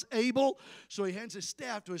God is able. So he hands his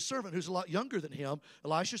staff to his servant who's a lot younger than him.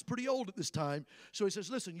 Elisha's pretty old at this time. So he says,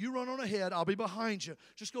 listen, you run on ahead. I'll be behind you.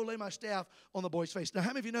 Just go lay my staff on the boy's face. Now,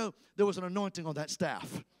 how many of you know there was an anointing on that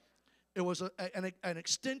staff? It was an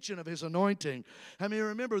extension of his anointing. How many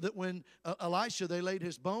remember that when Elisha, they laid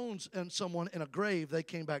his bones and someone in a grave, they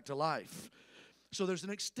came back to life? So there's an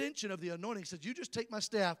extension of the anointing. He says, you just take my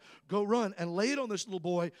staff, go run, and lay it on this little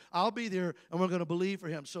boy. I'll be there, and we're going to believe for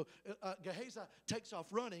him. So Gehazi takes off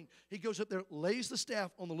running. He goes up there, lays the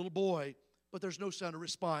staff on the little boy, but there's no sound of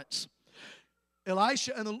response.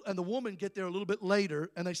 Elisha and the woman get there a little bit later,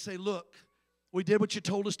 and they say, look, we did what you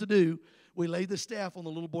told us to do. We laid the staff on the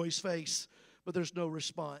little boy's face, but there's no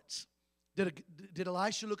response. Did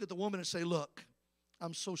Elisha look at the woman and say, look,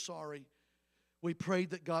 I'm so sorry. We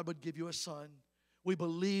prayed that God would give you a son. We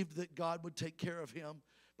believed that God would take care of him,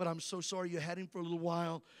 but I'm so sorry you had him for a little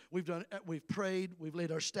while. We've prayed. We've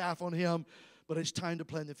laid our staff on him, but it's time to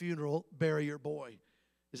plan the funeral. Bury your boy.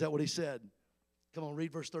 Is that what he said? Come on,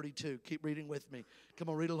 read verse 32. Keep reading with me. Come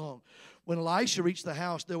on, read along. When Elisha reached the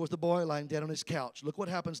house, there was the boy lying dead on his couch. Look what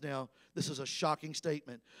happens now. This is a shocking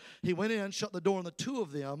statement. He went in, shut the door on the two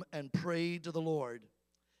of them, and prayed to the Lord.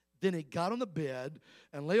 Then he got on the bed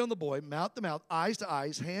and lay on the boy, mouth to mouth, eyes to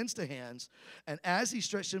eyes, hands to hands. And as he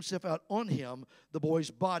stretched himself out on him, the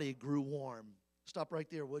boy's body grew warm. Stop right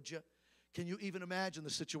there, would you? Can you even imagine the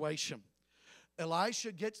situation?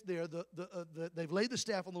 Elisha gets there. They've laid the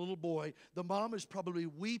staff on the little boy. The mom is probably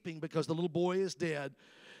weeping because the little boy is dead.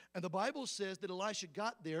 And the Bible says that Elisha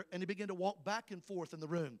got there and he began to walk back and forth in the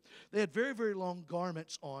room. They had very, very long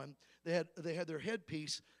garments on. They had their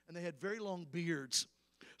headpiece and they had very long beards.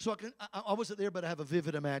 So I wasn't there, but I have a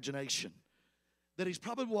vivid imagination that he's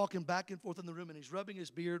probably walking back and forth in the room and he's rubbing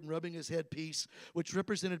his beard and rubbing his headpiece, which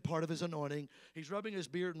represented part of his anointing. He's rubbing his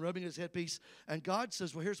beard and rubbing his headpiece. And God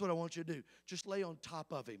says, well, here's what I want you to do. Just lay on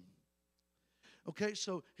top of him. Okay,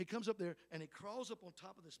 so he comes up there and he crawls up on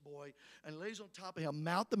top of this boy and lays on top of him,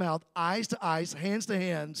 mouth to mouth, eyes to eyes, hands to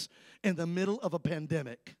hands, in the middle of a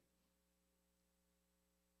pandemic.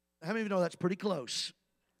 How many of you know that's pretty close?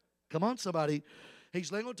 Come on, somebody. He's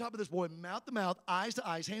laying on top of this boy, mouth to mouth, eyes to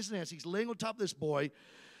eyes, hands to hands. He's laying on top of this boy.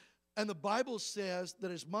 And the Bible says that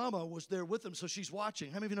his mama was there with him, so she's watching.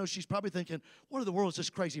 How many of you know she's probably thinking, what in the world is this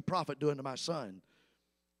crazy prophet doing to my son?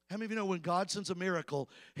 How many of you know when God sends a miracle,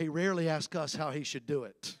 he rarely asks us how he should do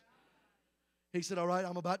it? He said, all right,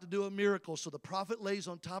 I'm about to do a miracle. So the prophet lays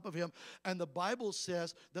on top of him, and the Bible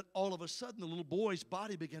says that all of a sudden the little boy's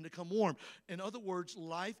body began to come warm. In other words,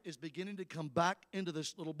 life is beginning to come back into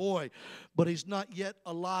this little boy, but he's not yet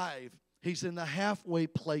alive. He's in the halfway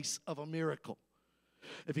place of a miracle.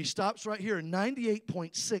 If he stops right here,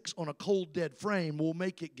 98.6 on a cold, dead frame will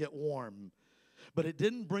make it get warm. But it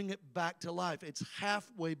didn't bring it back to life. It's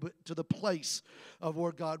halfway to the place of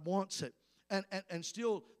where God wants it. And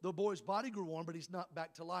still, the boy's body grew warm, but he's not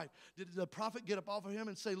back to life. Did the prophet get up off of him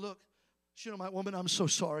and say, look, Shunammite woman, I'm so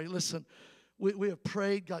sorry. Listen, we have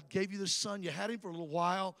prayed. God gave you this son. You had him for a little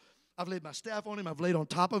while. I've laid my staff on him. I've laid on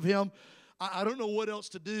top of him. I don't know what else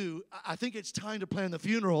to do. I think it's time to plan the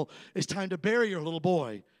funeral. It's time to bury your little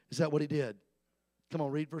boy. Is that what he did? Come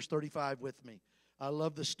on, read verse 35 with me. I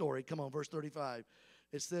love this story. Come on, verse 35.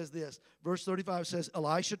 It says this. Verse 35 says,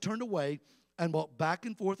 Elisha turned away and walked back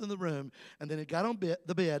and forth in the room, and then he got on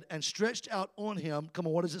the bed and stretched out on him. Come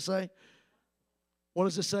on, what does it say? What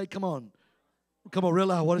does it say? Come on. Come on, real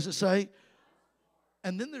loud. What does it say?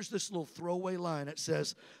 And then there's this little throwaway line. It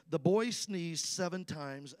says, the boy sneezed 7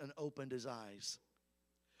 times and opened his eyes.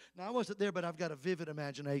 Now, I wasn't there, but I've got a vivid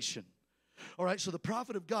imagination. All right, so the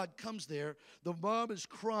prophet of God comes there. The mom is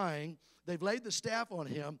crying. They've laid the staff on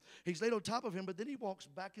him. He's laid on top of him, but then he walks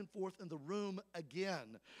back and forth in the room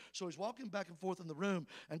again. So he's walking back and forth in the room,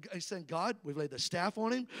 and he's saying, God, we've laid the staff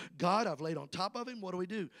on him. God, I've laid on top of him. What do we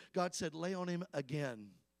do? God said, lay on him again.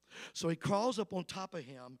 So he crawls up on top of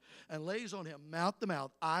him and lays on him mouth to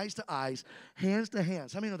mouth, eyes to eyes, hands to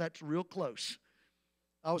hands. How many know that's real close?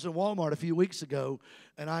 I was in Walmart a few weeks ago,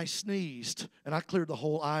 and I sneezed, and I cleared the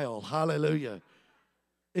whole aisle. Hallelujah.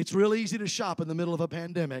 It's real easy to shop in the middle of a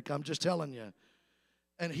pandemic, I'm just telling you.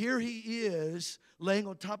 And here he is laying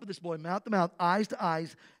on top of this boy, mouth to mouth, eyes to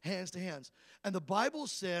eyes, hands to hands. And the Bible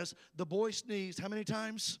says the boy sneezed how many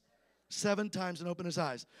times? 7 times and opened his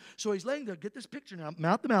eyes. So he's laying there. Get this picture now.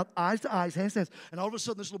 Mouth to mouth, eyes to eyes, hands to hands. And all of a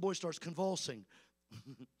sudden this little boy starts convulsing.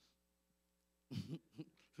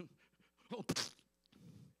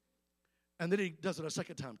 And then he does it a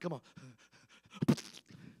second time. Come on.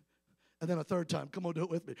 And then a third time. Come on, do it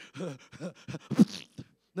with me.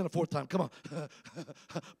 Then a 4th time. Come on.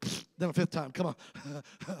 Then a 5th time. Come on.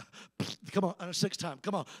 Come on. And a 6th time.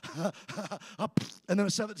 Come on. And then a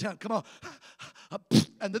 7th time. Come on.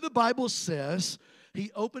 And then the Bible says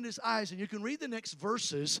he opened his eyes, and you can read the next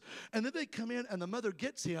verses, and then they come in, and the mother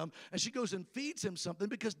gets him, and she goes and feeds him something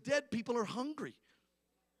because dead people are hungry.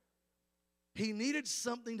 He needed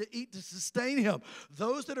something to eat to sustain him.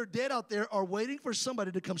 Those that are dead out there are waiting for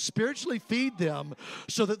somebody to come spiritually feed them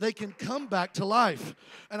so that they can come back to life.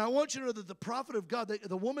 And I want you to know that the prophet of God,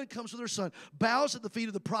 the woman comes with her son, bows at the feet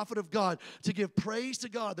of the prophet of God to give praise to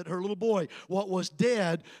God that her little boy, what was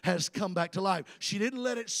dead, has come back to life. She didn't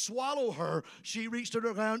let it swallow her. She reached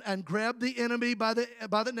around and grabbed the enemy by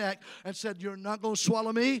the neck and said, you're not going to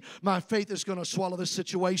swallow me. My faith is going to swallow this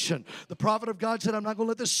situation. The prophet of God said, I'm not going to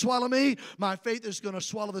let this swallow me. My faith is going to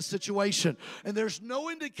swallow the situation. And there's no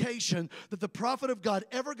indication that the prophet of God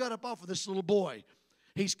ever got up off of this little boy.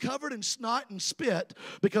 He's covered in snot and spit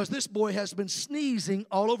because this boy has been sneezing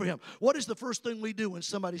all over him. What is the first thing we do when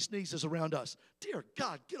somebody sneezes around us? Dear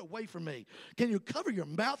God, get away from me. Can you cover your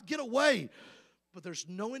mouth? Get away. But there's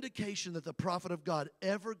no indication that the prophet of God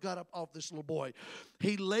ever got up off this little boy.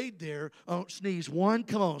 He laid there, sneeze 1,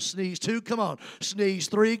 come on, sneeze 2, come on, sneeze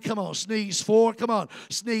 3, come on, sneeze 4, come on,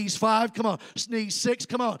 sneeze 5, come on, sneeze 6,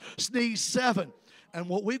 come on, sneeze 7. And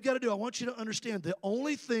what we've got to do, I want you to understand, the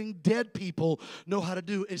only thing dead people know how to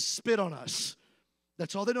do is spit on us.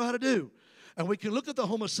 That's all they know how to do. And we can look at the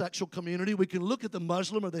homosexual community. We can look at the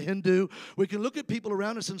Muslim or the Hindu. We can look at people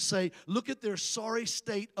around us and say, look at their sorry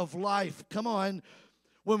state of life. Come on.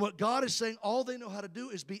 When what God is saying, all they know how to do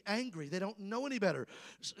is be angry. They don't know any better.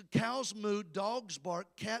 Cows moo, dogs bark,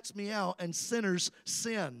 cats meow, and sinners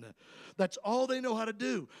sin. That's all they know how to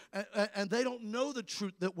do. And they don't know the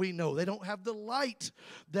truth that we know. They don't have the light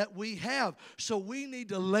that we have. So we need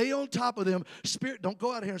to lay on top of them. Don't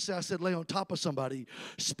go out here and say, I said lay on top of somebody.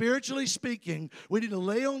 Spiritually speaking, we need to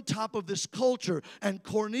lay on top of this culture and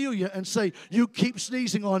Cornelia and say, you keep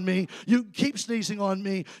sneezing on me. You keep sneezing on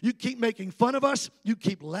me. You keep making fun of us. You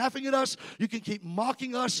keep laughing at us. You can keep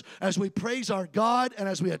mocking us as we praise our God and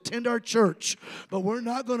as we attend our church. But we're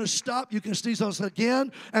not going to stop. You can sneeze on us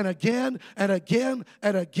again and again and again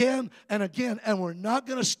and again and again. And we're not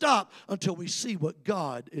going to stop until we see what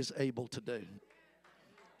God is able to do.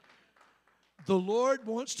 The Lord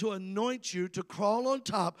wants to anoint you to crawl on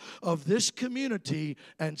top of this community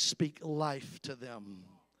and speak life to them.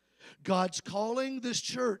 God's calling this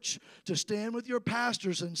church to stand with your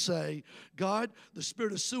pastors and say, God, the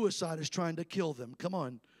spirit of suicide is trying to kill them. Come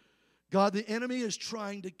on. God, the enemy is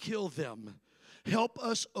trying to kill them. Help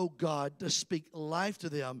us, oh God, to speak life to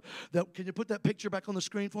them. Can you put that picture back on the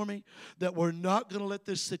screen for me? That we're not going to let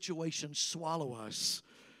this situation swallow us.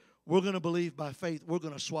 We're going to believe by faith we're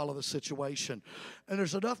going to swallow the situation. And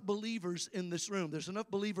there's enough believers in this room. There's enough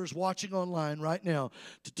believers watching online right now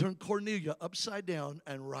to turn Cornelia upside down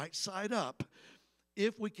and right side up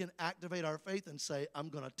if we can activate our faith and say, I'm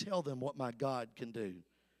going to tell them what my God can do.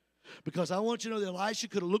 Because I want you to know that Elisha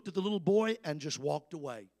could have looked at the little boy and just walked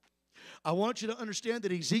away. I want you to understand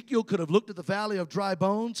that Ezekiel could have looked at the valley of dry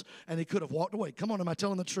bones and he could have walked away. Come on, am I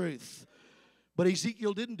telling the truth? But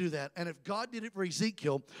Ezekiel didn't do that. And if God did it for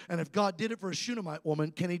Ezekiel, and if God did it for a Shunammite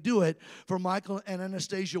woman, can he do it for Michael and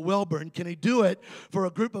Anastasia Welburn? Can he do it for a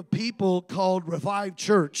group of people called Revived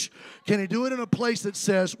Church? Can he do it in a place that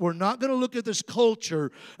says, we're not going to look at this culture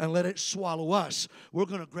and let it swallow us. We're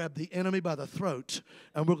going to grab the enemy by the throat,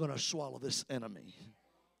 and we're going to swallow this enemy.